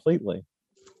view completely.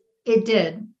 It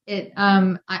did.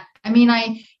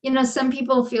 Some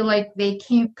people feel like they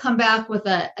can't come back with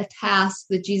a task,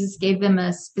 that Jesus gave them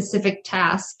a specific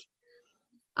task.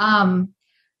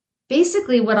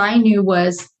 Basically what I knew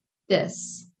was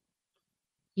this: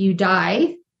 you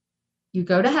die, you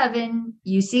go to heaven,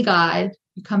 you see God,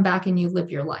 you come back and you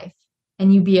live your life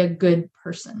and you be a good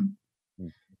person.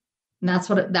 And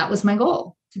that was my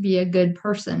goal, to be a good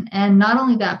person. And not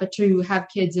only that, but to have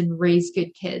kids and raise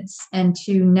good kids, and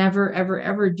to never, ever,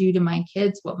 ever do to my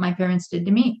kids what my parents did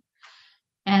to me.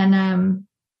 And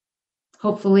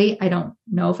hopefully, I don't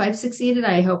know if I've succeeded.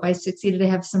 I hope I succeeded. I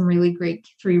have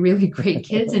three really great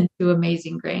kids and 2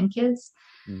 amazing grandkids.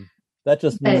 That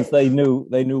just means they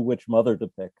knew which mother to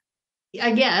pick,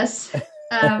 I guess.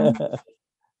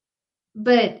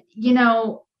 But,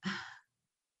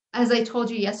 as I told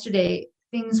you yesterday,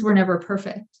 things were never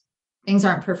perfect. Things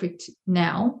aren't perfect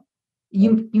now.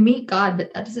 You meet God,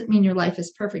 but that doesn't mean your life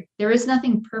is perfect. There is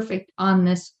nothing perfect on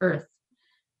this earth.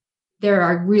 There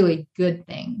are really good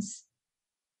things,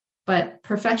 but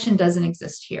perfection doesn't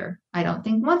exist here. I don't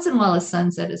think. Once in a while, a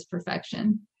sunset is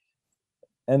perfection.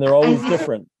 And they're always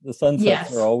different. The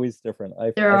sunsets are always different.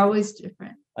 They're always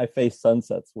different. I face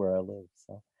sunsets where I live.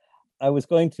 So I was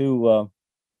going to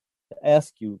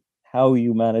ask you how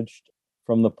you managed,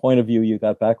 from the point of view you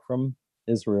got back from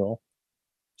Israel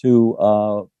to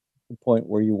the point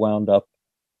where you wound up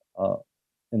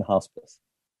in hospice.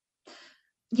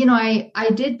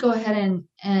 I did go ahead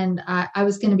and I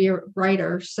was going to be a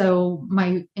writer. So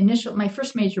my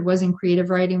first major was in creative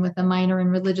writing with a minor in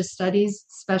religious studies,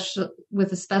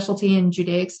 with a specialty in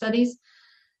Judaic studies.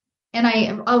 And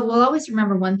I will always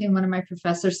remember one thing one of my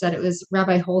professors said. It was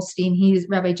Rabbi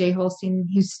Jay Holstein,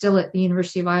 who's still at the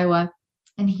University of Iowa.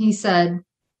 And he said,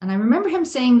 and I remember him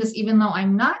saying this, even though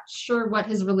I'm not sure what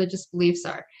his religious beliefs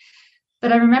are,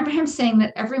 but I remember him saying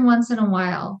that every once in a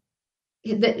while,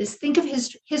 think of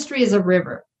history as a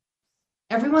river.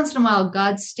 Every once in a while,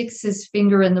 God sticks his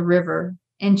finger in the river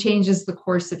and changes the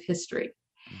course of history.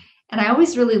 And I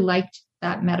always really liked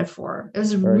that metaphor. It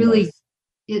was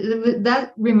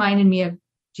that reminded me of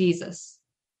Jesus,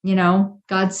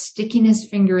 God sticking his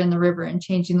finger in the river and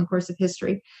changing the course of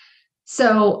history.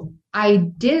 So I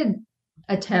did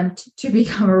attempt to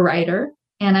become a writer,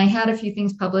 and I had a few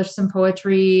things published, some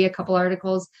poetry, a couple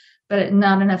articles, but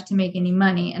not enough to make any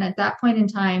money. And at that point in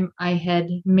time, I had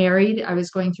married. I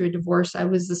was going through a divorce. I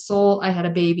had a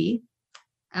baby,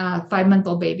 a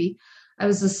 5-month-old baby. I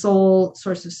was the sole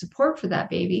source of support for that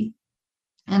baby.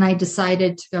 And I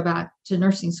decided to go back to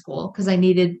nursing school because I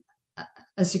needed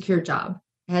a secure job.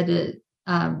 I had to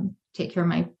take care of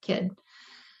my kid.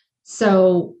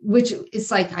 So, which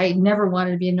is like, I never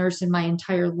wanted to be a nurse in my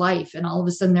entire life. And all of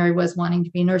a sudden there I was wanting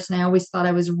to be a nurse. And I always thought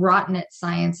I was rotten at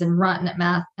science and rotten at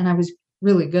math. And I was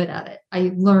really good at it.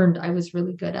 I learned I was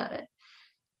really good at it.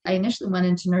 I initially went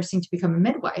into nursing to become a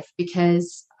midwife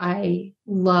because I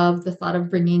love the thought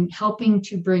of helping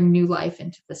to bring new life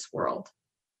into this world.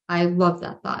 I love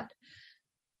that thought.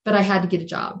 But I had to get a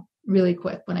job really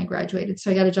quick when I graduated.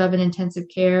 So I got a job in intensive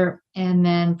care, and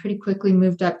then pretty quickly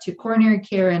moved up to coronary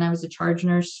care. And I was a charge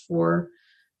nurse for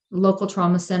the local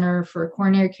trauma center for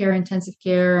coronary care, intensive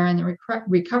care, and the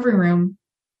recovery room.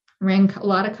 Ran a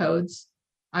lot of codes.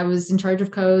 I was in charge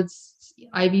of codes,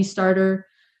 IV starter,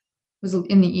 was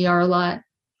in the ER a lot.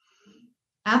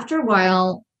 After a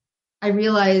while, I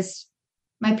realized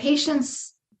my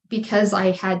patients, because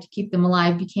I had to keep them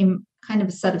alive, became kind of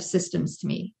a set of systems to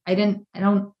me. I don't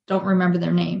remember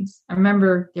their names. I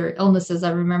remember their illnesses. I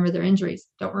remember their injuries.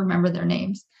 Don't remember their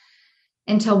names,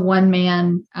 until one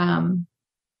man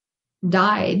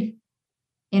died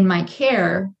in my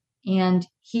care, and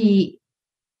he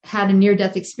had a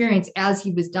near-death experience as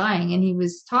he was dying, and he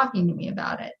was talking to me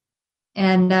about it.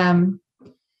 And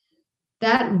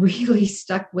that really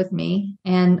stuck with me.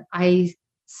 And I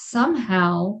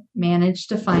somehow managed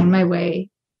to find my way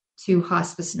to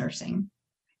hospice nursing.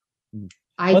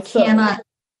 Let's spend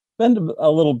a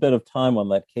little bit of time on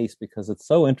that case, because it's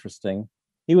so interesting.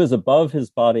 He was above his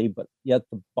body, but yet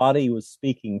the body was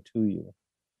speaking to you.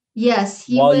 Yes,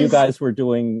 while you guys were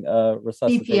doing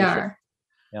resuscitation. CPR.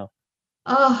 Yeah.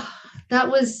 Oh,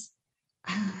 that was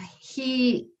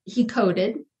he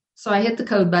coded. So I hit the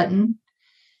code button,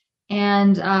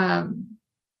 and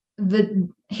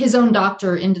his own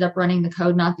doctor ended up running the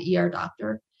code, not the ER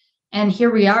doctor. And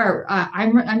here we are.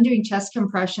 I'm doing chest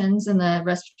compressions, and the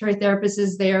respiratory therapist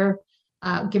is there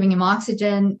giving him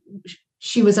oxygen.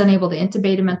 She was unable to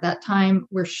intubate him at that time.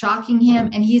 We're shocking him,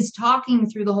 and he's talking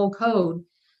through the whole code.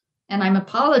 And I'm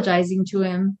apologizing to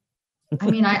him. I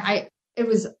mean, I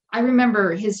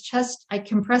remember his chest. I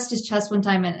compressed his chest one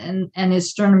time, and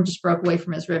his sternum just broke away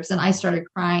from his ribs, and I started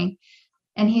crying.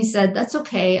 And he said, "That's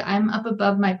okay. I'm up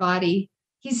above my body."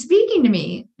 He's speaking to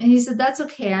me, and he said, "That's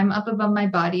okay. I'm up above my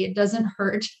body. It doesn't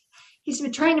hurt." He's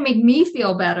been trying to make me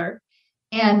feel better.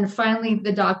 And finally,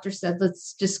 the doctor said,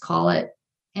 "Let's just call it."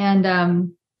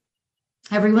 And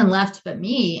everyone left but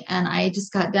me. And I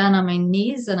just got down on my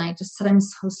knees, and I just said, "I'm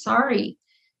so sorry."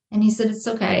 And he said, "It's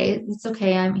okay. It's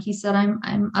okay." He said,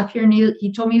 I'm up here near,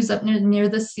 he told me he was up near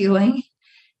the ceiling.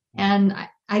 And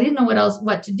I didn't know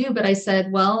what to do, but I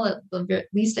said, "Well, at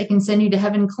least I can send you to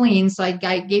heaven clean." So I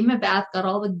gave him a bath, got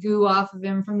all the goo off of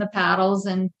him from the paddles,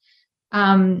 and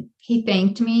he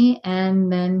thanked me,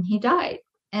 and then he died.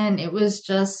 And it was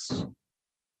just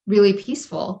really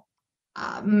peaceful.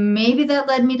 Maybe that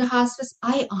led me to hospice.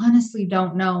 I honestly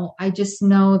don't know. I just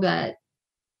know that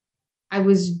I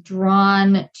was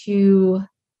drawn to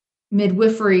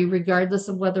midwifery, regardless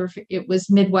of whether it was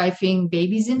midwifing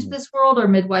babies into this world or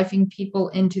midwifing people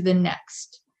into the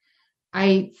next.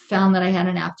 I found that I had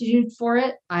an aptitude for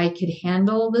it. I could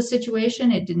handle the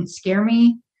situation. It didn't scare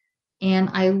me. And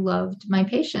I loved my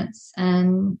patients.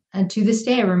 And to this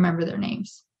day, I remember their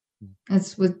names.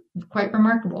 It's quite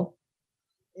remarkable.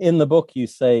 In the book, you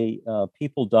say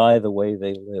people die the way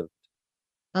they lived.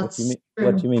 That's true.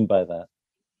 What do you mean by that?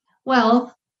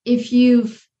 Well,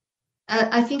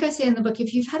 I think I say in the book,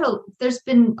 there's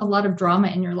been a lot of drama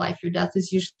in your life, your death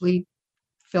is usually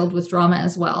filled with drama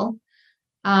as well.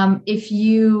 If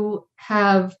you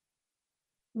have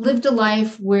lived a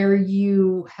life where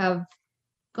you have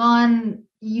done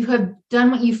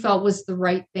what you felt was the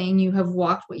right thing, you have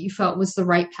walked what you felt was the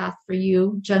right path for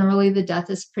you, generally the death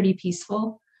is pretty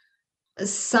peaceful.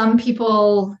 Some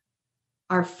people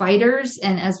are fighters,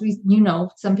 and as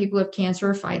some people have cancer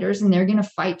are fighters, and they're going to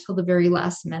fight till the very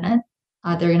last minute.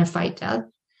 They're going to fight death.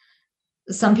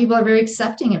 Some people are very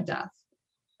accepting of death,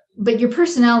 but your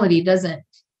personality doesn't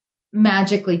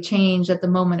magically change at the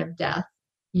moment of death.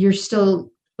 You're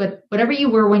still, whatever you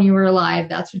were when you were alive,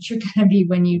 that's what you're going to be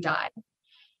when you die.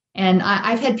 And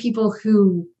I've had people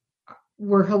who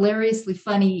were hilariously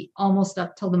funny almost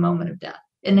up till the moment of death,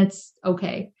 and it's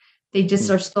okay. They just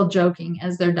are still joking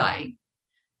as they're dying.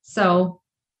 So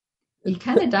you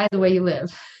kind of die the way you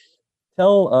live.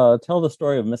 Tell the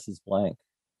story of Mrs. Blank.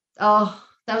 Oh,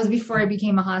 that was before I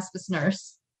became a hospice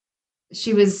nurse.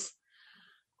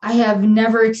 I have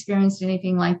never experienced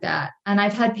anything like that. And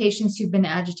I've had patients who've been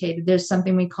agitated. There's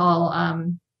something we call,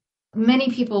 many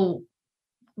people,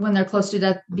 when they're close to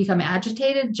death, become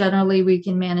agitated. Generally, we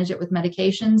can manage it with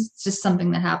medications. It's just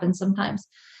something that happens sometimes.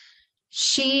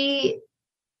 She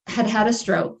had a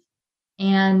stroke,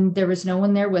 and there was no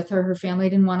one there with her. Her family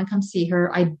didn't want to come see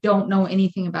her. I don't know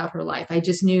anything about her life. I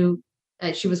just knew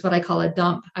that she was what I call a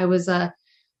dump. I was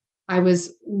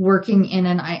working in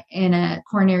a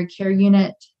coronary care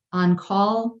unit on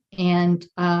call, and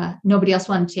nobody else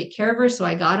wanted to take care of her, so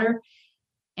I got her.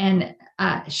 And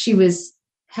she was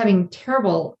having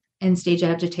terrible end-stage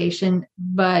agitation,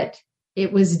 but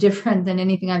it was different than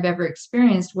anything I've ever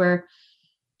experienced, where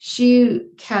she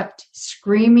kept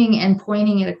screaming and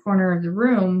pointing at a corner of the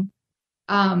room.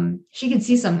 She could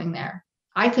see something there.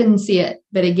 I couldn't see it,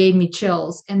 but it gave me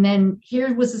chills. And then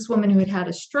here was this woman who had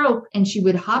a stroke, and she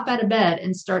would hop out of bed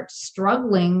and start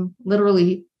struggling,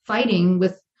 literally fighting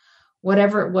with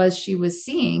whatever it was she was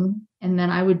seeing. And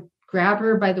then I would grab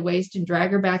her by the waist and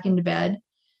drag her back into bed.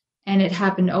 And it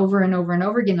happened over and over and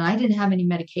over again. And I didn't have any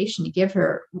medication to give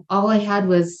her. All I had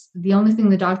was, the only thing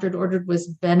the doctor had ordered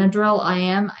was Benadryl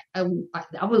IM. I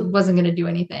wasn't going to do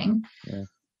anything. Yeah.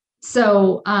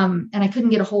 So, and I couldn't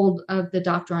get a hold of the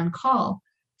doctor on call.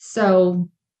 So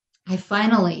I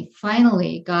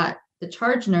finally got the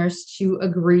charge nurse to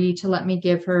agree to let me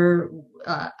give her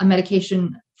a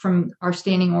medication from our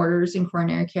standing orders in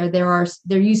coronary care.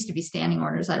 There used to be standing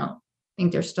orders. I don't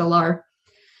think there still are.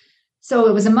 So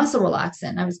it was a muscle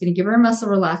relaxant. I was going to give her a muscle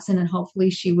relaxant, and hopefully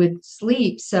she would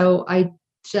sleep. So I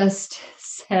just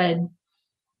said,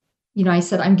 I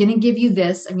said, "I'm going to give you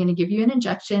this. I'm going to give you an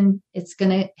injection. It's going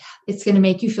to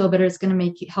make you feel better. It's going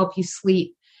to help you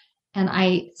sleep." And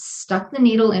I stuck the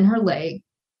needle in her leg.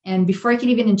 And before I could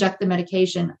even inject the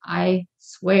medication, I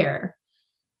swear,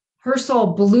 her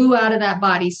soul blew out of that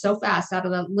body so fast, out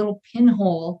of that little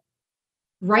pinhole,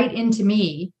 right into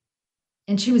me.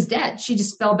 and she was dead. She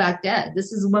just fell back dead.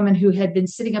 This is a woman who had been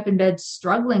sitting up in bed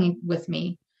struggling with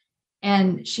me,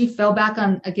 and she fell back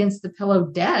against the pillow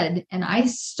dead. And I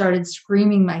started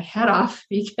screaming my head off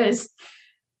because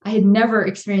I had never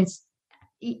experienced,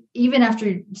 even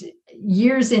after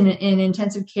years in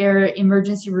intensive care,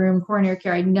 emergency room, coronary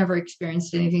care, I'd never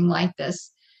experienced anything like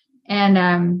this.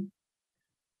 And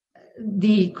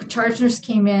the charge nurse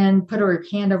came in, put her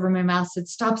hand over my mouth, said,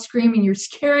 "Stop screaming, you're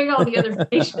scaring all the other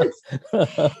patients."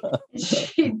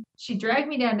 She dragged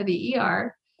me down to the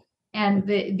ER, and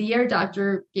the ER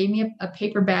doctor gave me a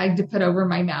paper bag to put over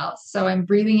my mouth. So I'm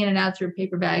breathing in and out through a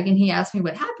paper bag, and he asked me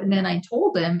what happened, and I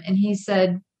told him, and he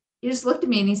just looked at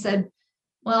me and he said,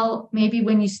 "Well, maybe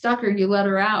when you stuck her, you let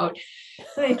her out."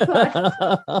 I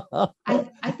thought,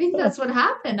 I think that's what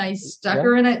happened. I stuck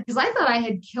her in it because I thought I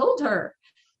had killed her.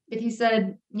 But he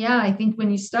said, "Yeah, I think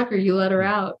when you stuck her, you let her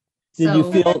out."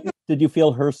 Did you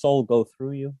feel her soul go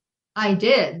through you? I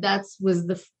did. That was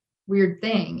the weird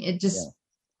thing. It just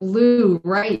flew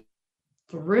right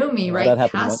through me, right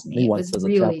that past happened me. me It once was as a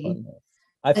really, chaplain.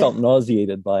 I felt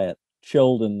nauseated by it,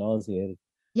 chilled and nauseated.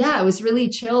 Yeah, it was really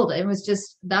chilled. It was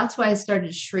just, that's why I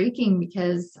started shrieking,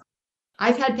 because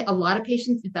I've had a lot of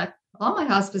patients, in fact, all my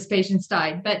hospice patients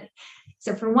died, but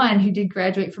except for one who did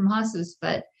graduate from hospice,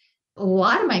 but a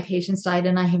lot of my patients died,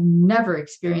 and I have never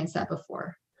experienced that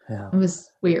before. Yeah. It was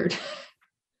weird.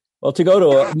 Well, to go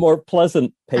to a more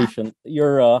pleasant patient,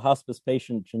 your hospice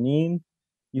patient, Janine,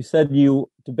 you said you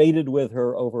debated with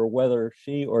her over whether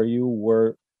she or you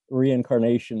were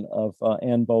reincarnation of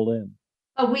Anne Boleyn.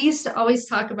 We used to always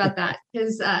talk about that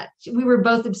because we were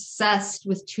both obsessed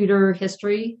with Tudor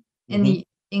history and the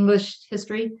English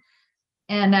history.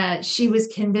 And she was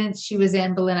convinced she was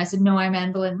Anne Boleyn. I said, "No, I'm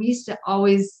Anne Boleyn." We used to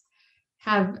always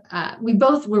have, we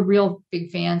both were real big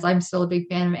fans. I'm still a big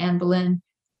fan of Anne Boleyn.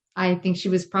 I think she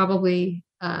was probably,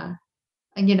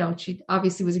 she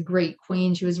obviously was a great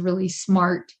queen. She was really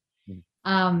smart,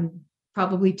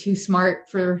 probably too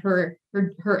smart for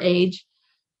her age.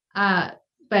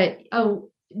 But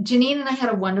Janine and I had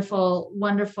a wonderful,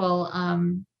 wonderful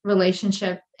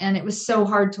relationship, and it was so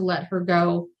hard to let her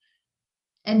go.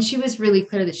 And she was really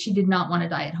clear that she did not want to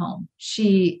die at home.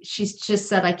 She just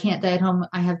said, "I can't die at home.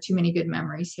 I have too many good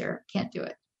memories here. Can't do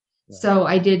it." Yeah. So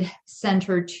I did send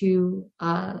her to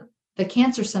the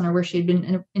cancer center where she had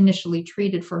been initially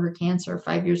treated for her cancer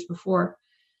 5 years before,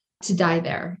 to die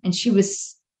there. And she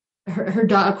was,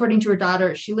 according to her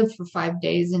daughter, she lived for 5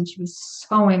 days, and she was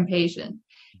so impatient.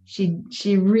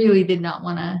 She really did not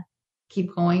want to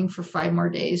keep going for 5 more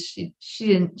days.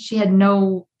 She had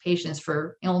no patience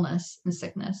for illness and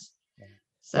sickness.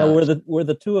 So now, were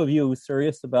the two of you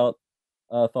serious about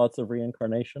thoughts of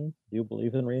reincarnation? Do you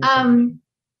believe in reincarnation?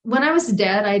 When I was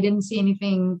dead, I didn't see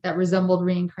anything that resembled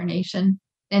reincarnation,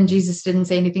 and Jesus didn't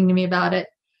say anything to me about it.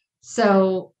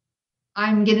 So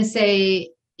I'm going to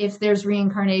say, if there's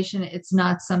reincarnation, it's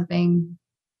not something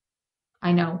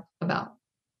I know about.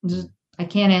 I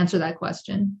can't answer that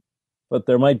question. But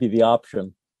there might be the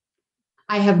option.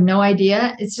 I have no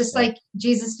idea. It's just like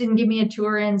Jesus didn't give me a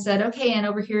tour and said, "Okay, and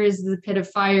over here is the pit of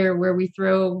fire where we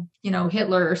throw,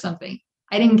 Hitler or something."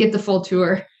 I didn't get the full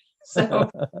tour.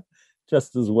 So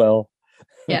just as well.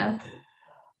 Yeah.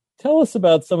 Tell us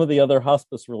about some of the other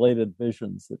hospice-related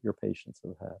visions that your patients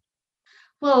have had.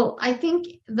 Well, I think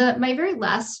my very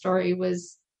last story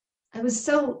was,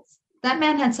 that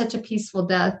man had such a peaceful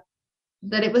death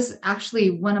that it was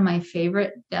actually one of my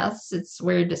favorite deaths. It's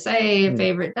weird to say a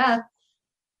favorite death,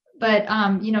 but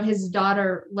his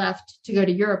daughter left to go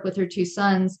to Europe with her 2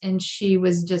 sons, and she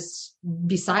was just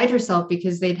beside herself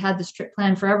because they'd had this trip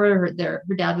planned forever.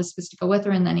 Her dad was supposed to go with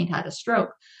her, and then he'd had a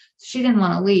stroke. So she didn't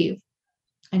want to leave.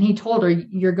 And he told her,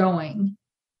 "You're going."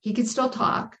 He could still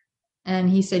talk. And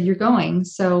he said, "You're going."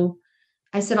 So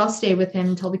I said, "I'll stay with him,"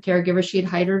 and told the caregiver. She had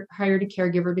hired a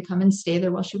caregiver to come and stay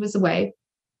there while she was away.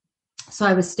 So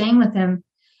I was staying with him,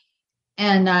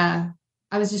 and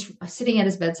I was just sitting at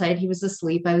his bedside. He was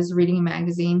asleep. I was reading a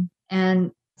magazine,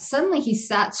 and suddenly he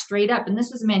sat straight up. And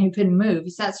this was a man who couldn't move.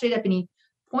 He sat straight up, and he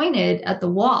pointed at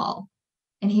the wall,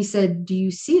 and he said, "Do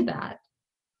you see that?"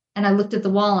 And I looked at the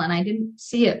wall, and I didn't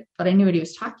see it, but I knew what he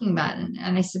was talking about.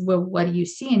 And I said, "Well, what do you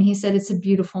see?" And he said, "It's a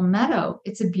beautiful meadow.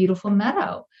 It's a beautiful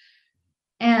meadow."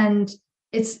 And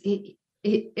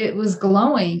it was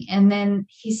glowing. And then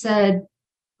he said,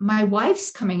 "My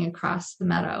wife's coming across the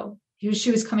meadow."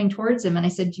 She was coming towards him. And I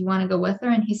said, "Do you want to go with her?"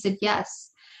 And he said,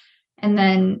 "Yes." And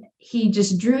then he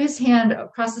just drew his hand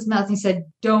across his mouth and he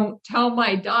said, "Don't tell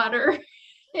my daughter."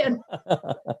 And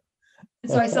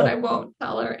so I said, "I won't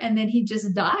tell her." And then he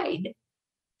just died.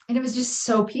 And it was just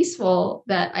so peaceful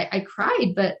that I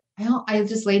cried, but I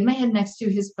just laid my head next to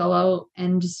his pillow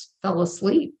and just fell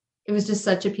asleep. It was just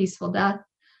such a peaceful death.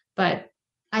 But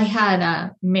I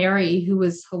had Mary, who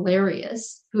was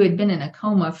hilarious, who had been in a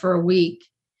coma for a week,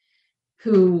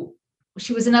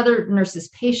 she was another nurse's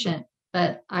patient,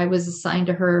 but I was assigned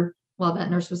to her while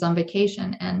that nurse was on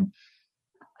vacation. And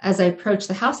as I approached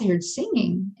the house, I heard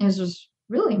singing. It was just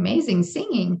really amazing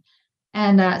singing.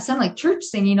 And it sounded like church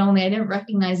singing, only I didn't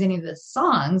recognize any of the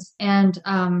songs. And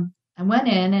I went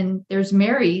in, and there's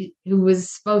Mary, who was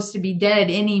supposed to be dead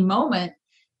any moment,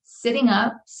 sitting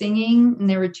up, singing. And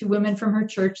there were two women from her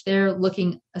church there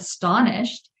looking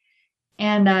astonished.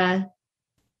 And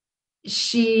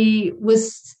she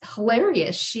was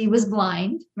hilarious. She was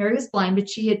blind. Mary was blind, but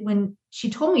when she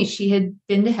told me she had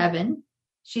been to heaven,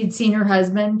 she'd seen her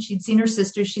husband, she'd seen her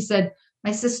sisters. She said,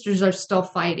 my sisters are still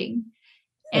fighting.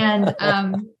 And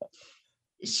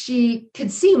she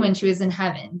could see when she was in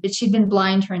heaven, but she'd been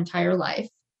blind her entire life.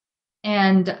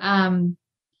 And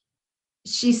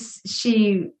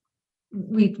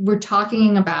we were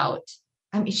talking about,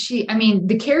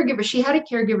 the caregiver, she had a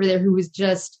caregiver there who was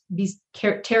just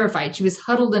terrified. She was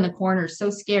huddled in a corner, so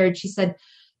scared. She said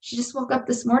she just woke up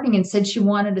this morning and said she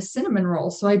wanted a cinnamon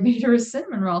roll. So I made her a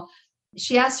cinnamon roll.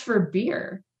 She asked for a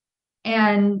beer.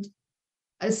 And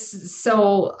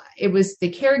so it was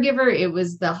the caregiver, it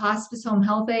was the hospice home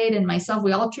health aide, and myself.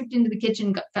 We all trooped into the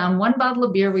kitchen, found one bottle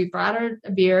of beer. We brought her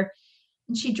a beer,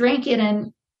 and she drank it.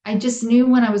 And I just knew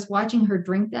when I was watching her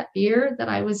drink that beer that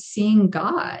I was seeing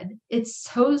God. It's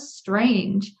so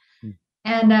strange.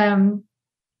 And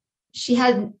she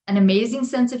had an amazing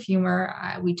sense of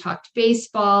humor. We talked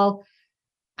baseball.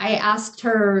 I asked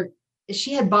her,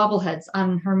 she had bobbleheads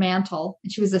on her mantle,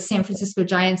 and she was a San Francisco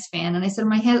Giants fan. And I said,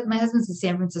 my husband's a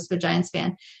San Francisco Giants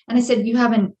fan. And I said, you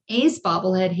have an A's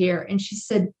bobblehead here. And she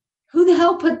said, who the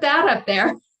hell put that up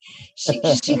there? She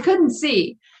couldn't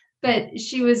see, but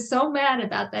she was so mad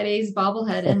about that A's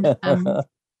bobblehead. And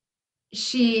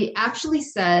she actually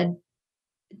said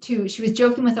she was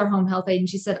joking with our home health aide, and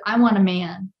she said, I want a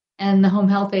man. And the home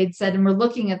health aide said, and we're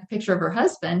looking at the picture of her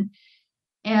husband.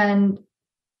 And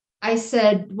I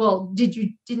said, well, didn't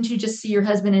you just see your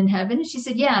husband in heaven? And she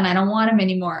said, yeah, and I don't want him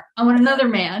anymore. I want another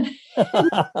man.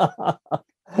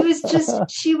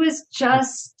 She was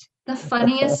just the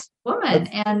funniest woman.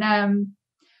 And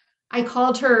I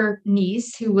called her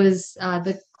niece, who was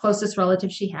the closest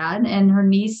relative she had, and her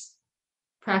niece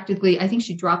practically, I think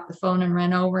she dropped the phone and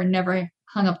ran over and never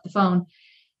hung up the phone.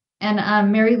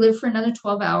 And Mary lived for another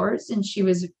 12 hours, and she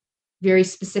was very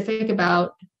specific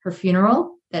about her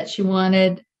funeral, that she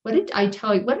wanted, what did I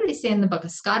tell you? What did I say in the book? A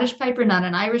Scottish piper, not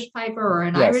an Irish piper, or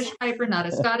an Irish piper, not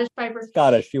a Scottish piper?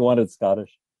 Scottish. You wanted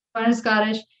Scottish. Wanted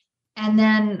Scottish. And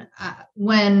then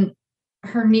when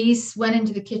her niece went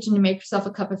into the kitchen to make herself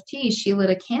a cup of tea, she lit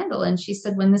a candle, and she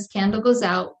said, when this candle goes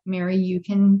out, Mary, you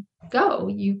can go,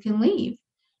 you can leave.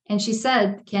 And she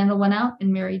said the candle went out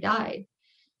and Mary died.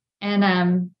 And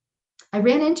I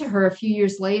ran into her a few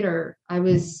years later. I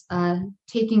was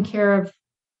taking care of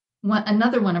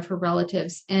another one of her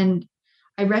relatives, and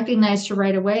I recognized her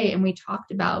right away. And we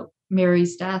talked about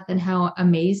Mary's death and how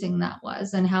amazing that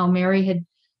was, and how Mary had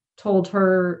told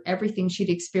her everything she'd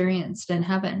experienced in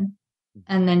heaven.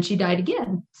 And then she died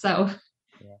again. So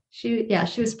she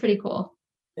was pretty cool.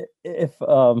 If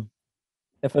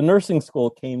a nursing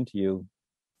school came to you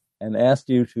and asked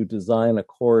you to design a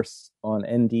course on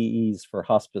NDEs for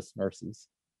hospice nurses,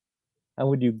 how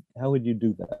would you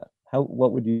do that?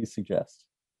 What would you suggest?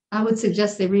 I would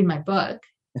suggest they read my book.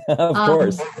 Of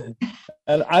course.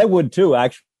 And I would too,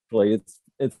 actually.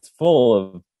 It's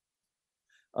full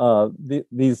of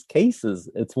these cases.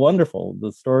 It's wonderful,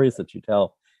 the stories that you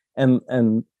tell,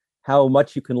 and how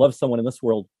much you can love someone in this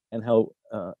world, and how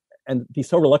and be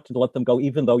so reluctant to let them go,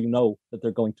 even though you know that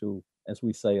they're going to, as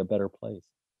we say, a better place.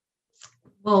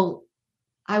 Well,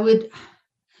 I would,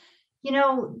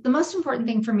 the most important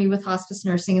thing for me with hospice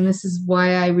nursing, and this is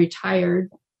why I retired.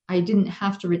 I didn't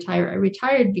have to retire. I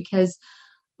retired because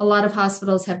a lot of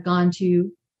hospitals have gone to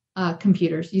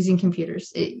using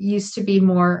computers. It used to be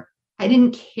more, I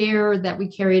didn't care that we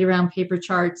carried around paper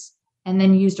charts and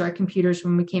then used our computers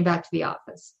when we came back to the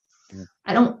office. Yeah.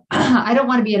 I don't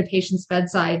want to be at a patient's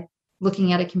bedside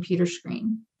looking at a computer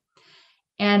screen.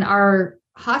 And our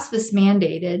hospice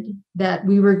mandated that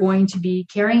we were going to be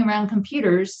carrying around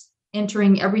computers,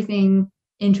 entering everything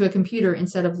into a computer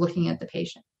instead of looking at the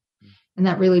patient. And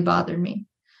that really bothered me.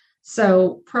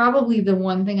 So probably the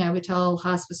one thing I would tell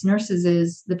hospice nurses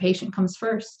is the patient comes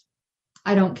first.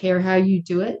 I don't care how you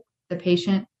do it. The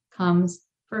patient comes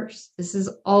first. This is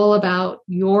all about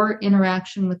your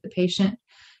interaction with the patient,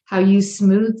 how you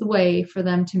smooth the way for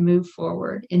them to move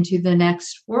forward into the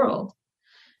next world.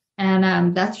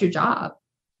 And that's your job.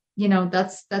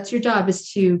 That's your job, is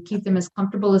to keep them as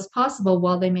comfortable as possible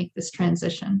while they make this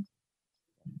transition.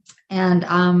 And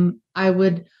I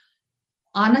would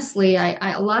honestly,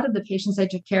 a lot of the patients I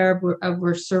took care of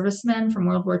were servicemen from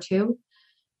World War II.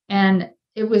 And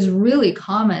it was really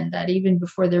common that even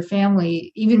before they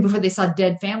saw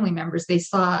dead family members, they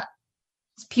saw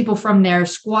people from their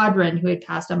squadron who had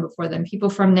passed on before them, people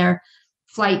from their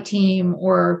flight team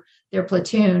or their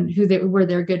platoon who were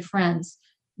their good friends.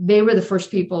 They were the first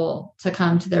people to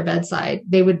come to their bedside.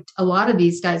 A lot of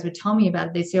these guys would tell me about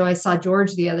it. They'd say, "Oh, I saw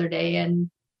George the other day." And,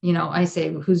 I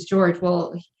say, "Who's George?"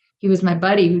 "Well, he was my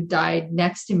buddy who died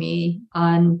next to me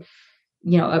on,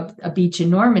 a beach in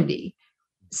Normandy."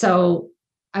 So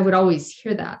I would always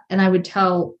hear that. And I would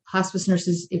tell hospice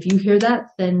nurses, if you hear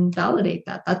that, then validate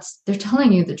that. They're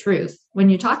telling you the truth. When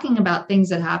you're talking about things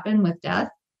that happen with death,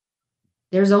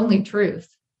 there's only truth.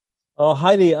 Oh,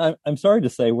 Heidi, I'm sorry to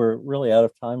say we're really out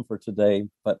of time for today,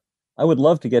 but I would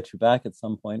love to get you back at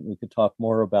some point. We could talk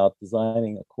more about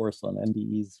designing a course on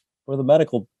NDEs for the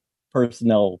medical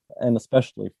personnel, and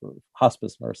especially for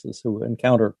hospice nurses who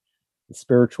encounter the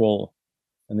spiritual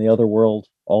and the other world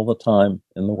all the time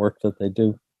in the work that they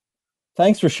do.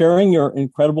 Thanks for sharing your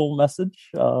incredible message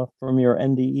from your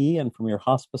NDE and from your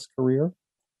hospice career.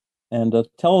 And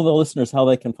tell the listeners how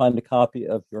they can find a copy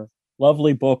of your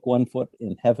lovely book, One Foot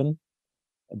in Heaven,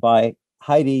 by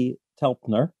Heidi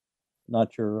Telpner,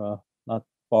 not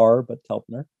Barr, but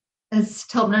Telpner.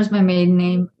 Telpner's my maiden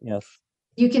name. Yes.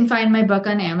 You can find my book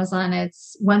on Amazon.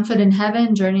 It's One Foot in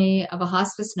Heaven, Journey of a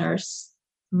Hospice Nurse.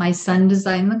 My son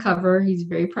designed the cover. He's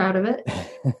very proud of it.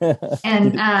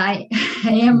 And I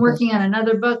am working on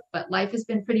another book, but life has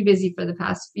been pretty busy for the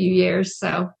past few years.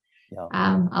 So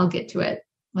I'll get to it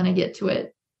when I get to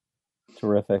it.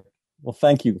 Terrific. Well,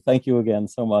 thank you. Thank you again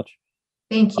so much.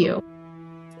 Thank you.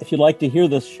 If you'd like to hear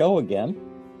this show again,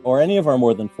 or any of our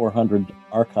more than 400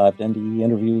 archived NDE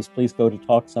interviews, please go to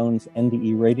TalkZone's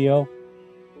NDE Radio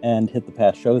and hit the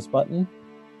Past Shows button,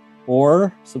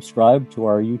 or subscribe to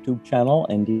our YouTube channel,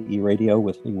 NDE Radio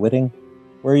with Lee Whitting,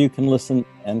 where you can listen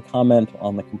and comment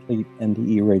on the complete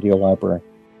NDE Radio library.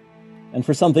 And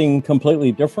for something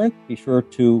completely different, be sure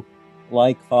to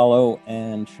like, follow,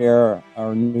 and share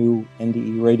our new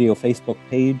NDE Radio Facebook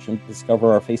page and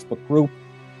discover our Facebook group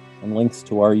and links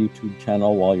to our YouTube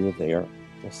channel while you're there.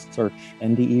 Just search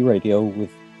NDE Radio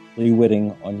with Lee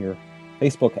Whitting on your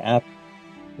Facebook app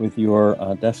with your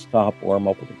desktop or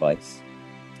mobile device.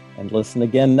 And listen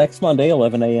again next Monday,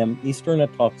 11 a.m. Eastern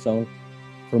at TalkZone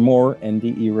for more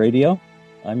NDE Radio.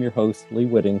 I'm your host, Lee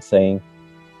Whitting, saying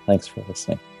thanks for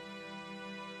listening.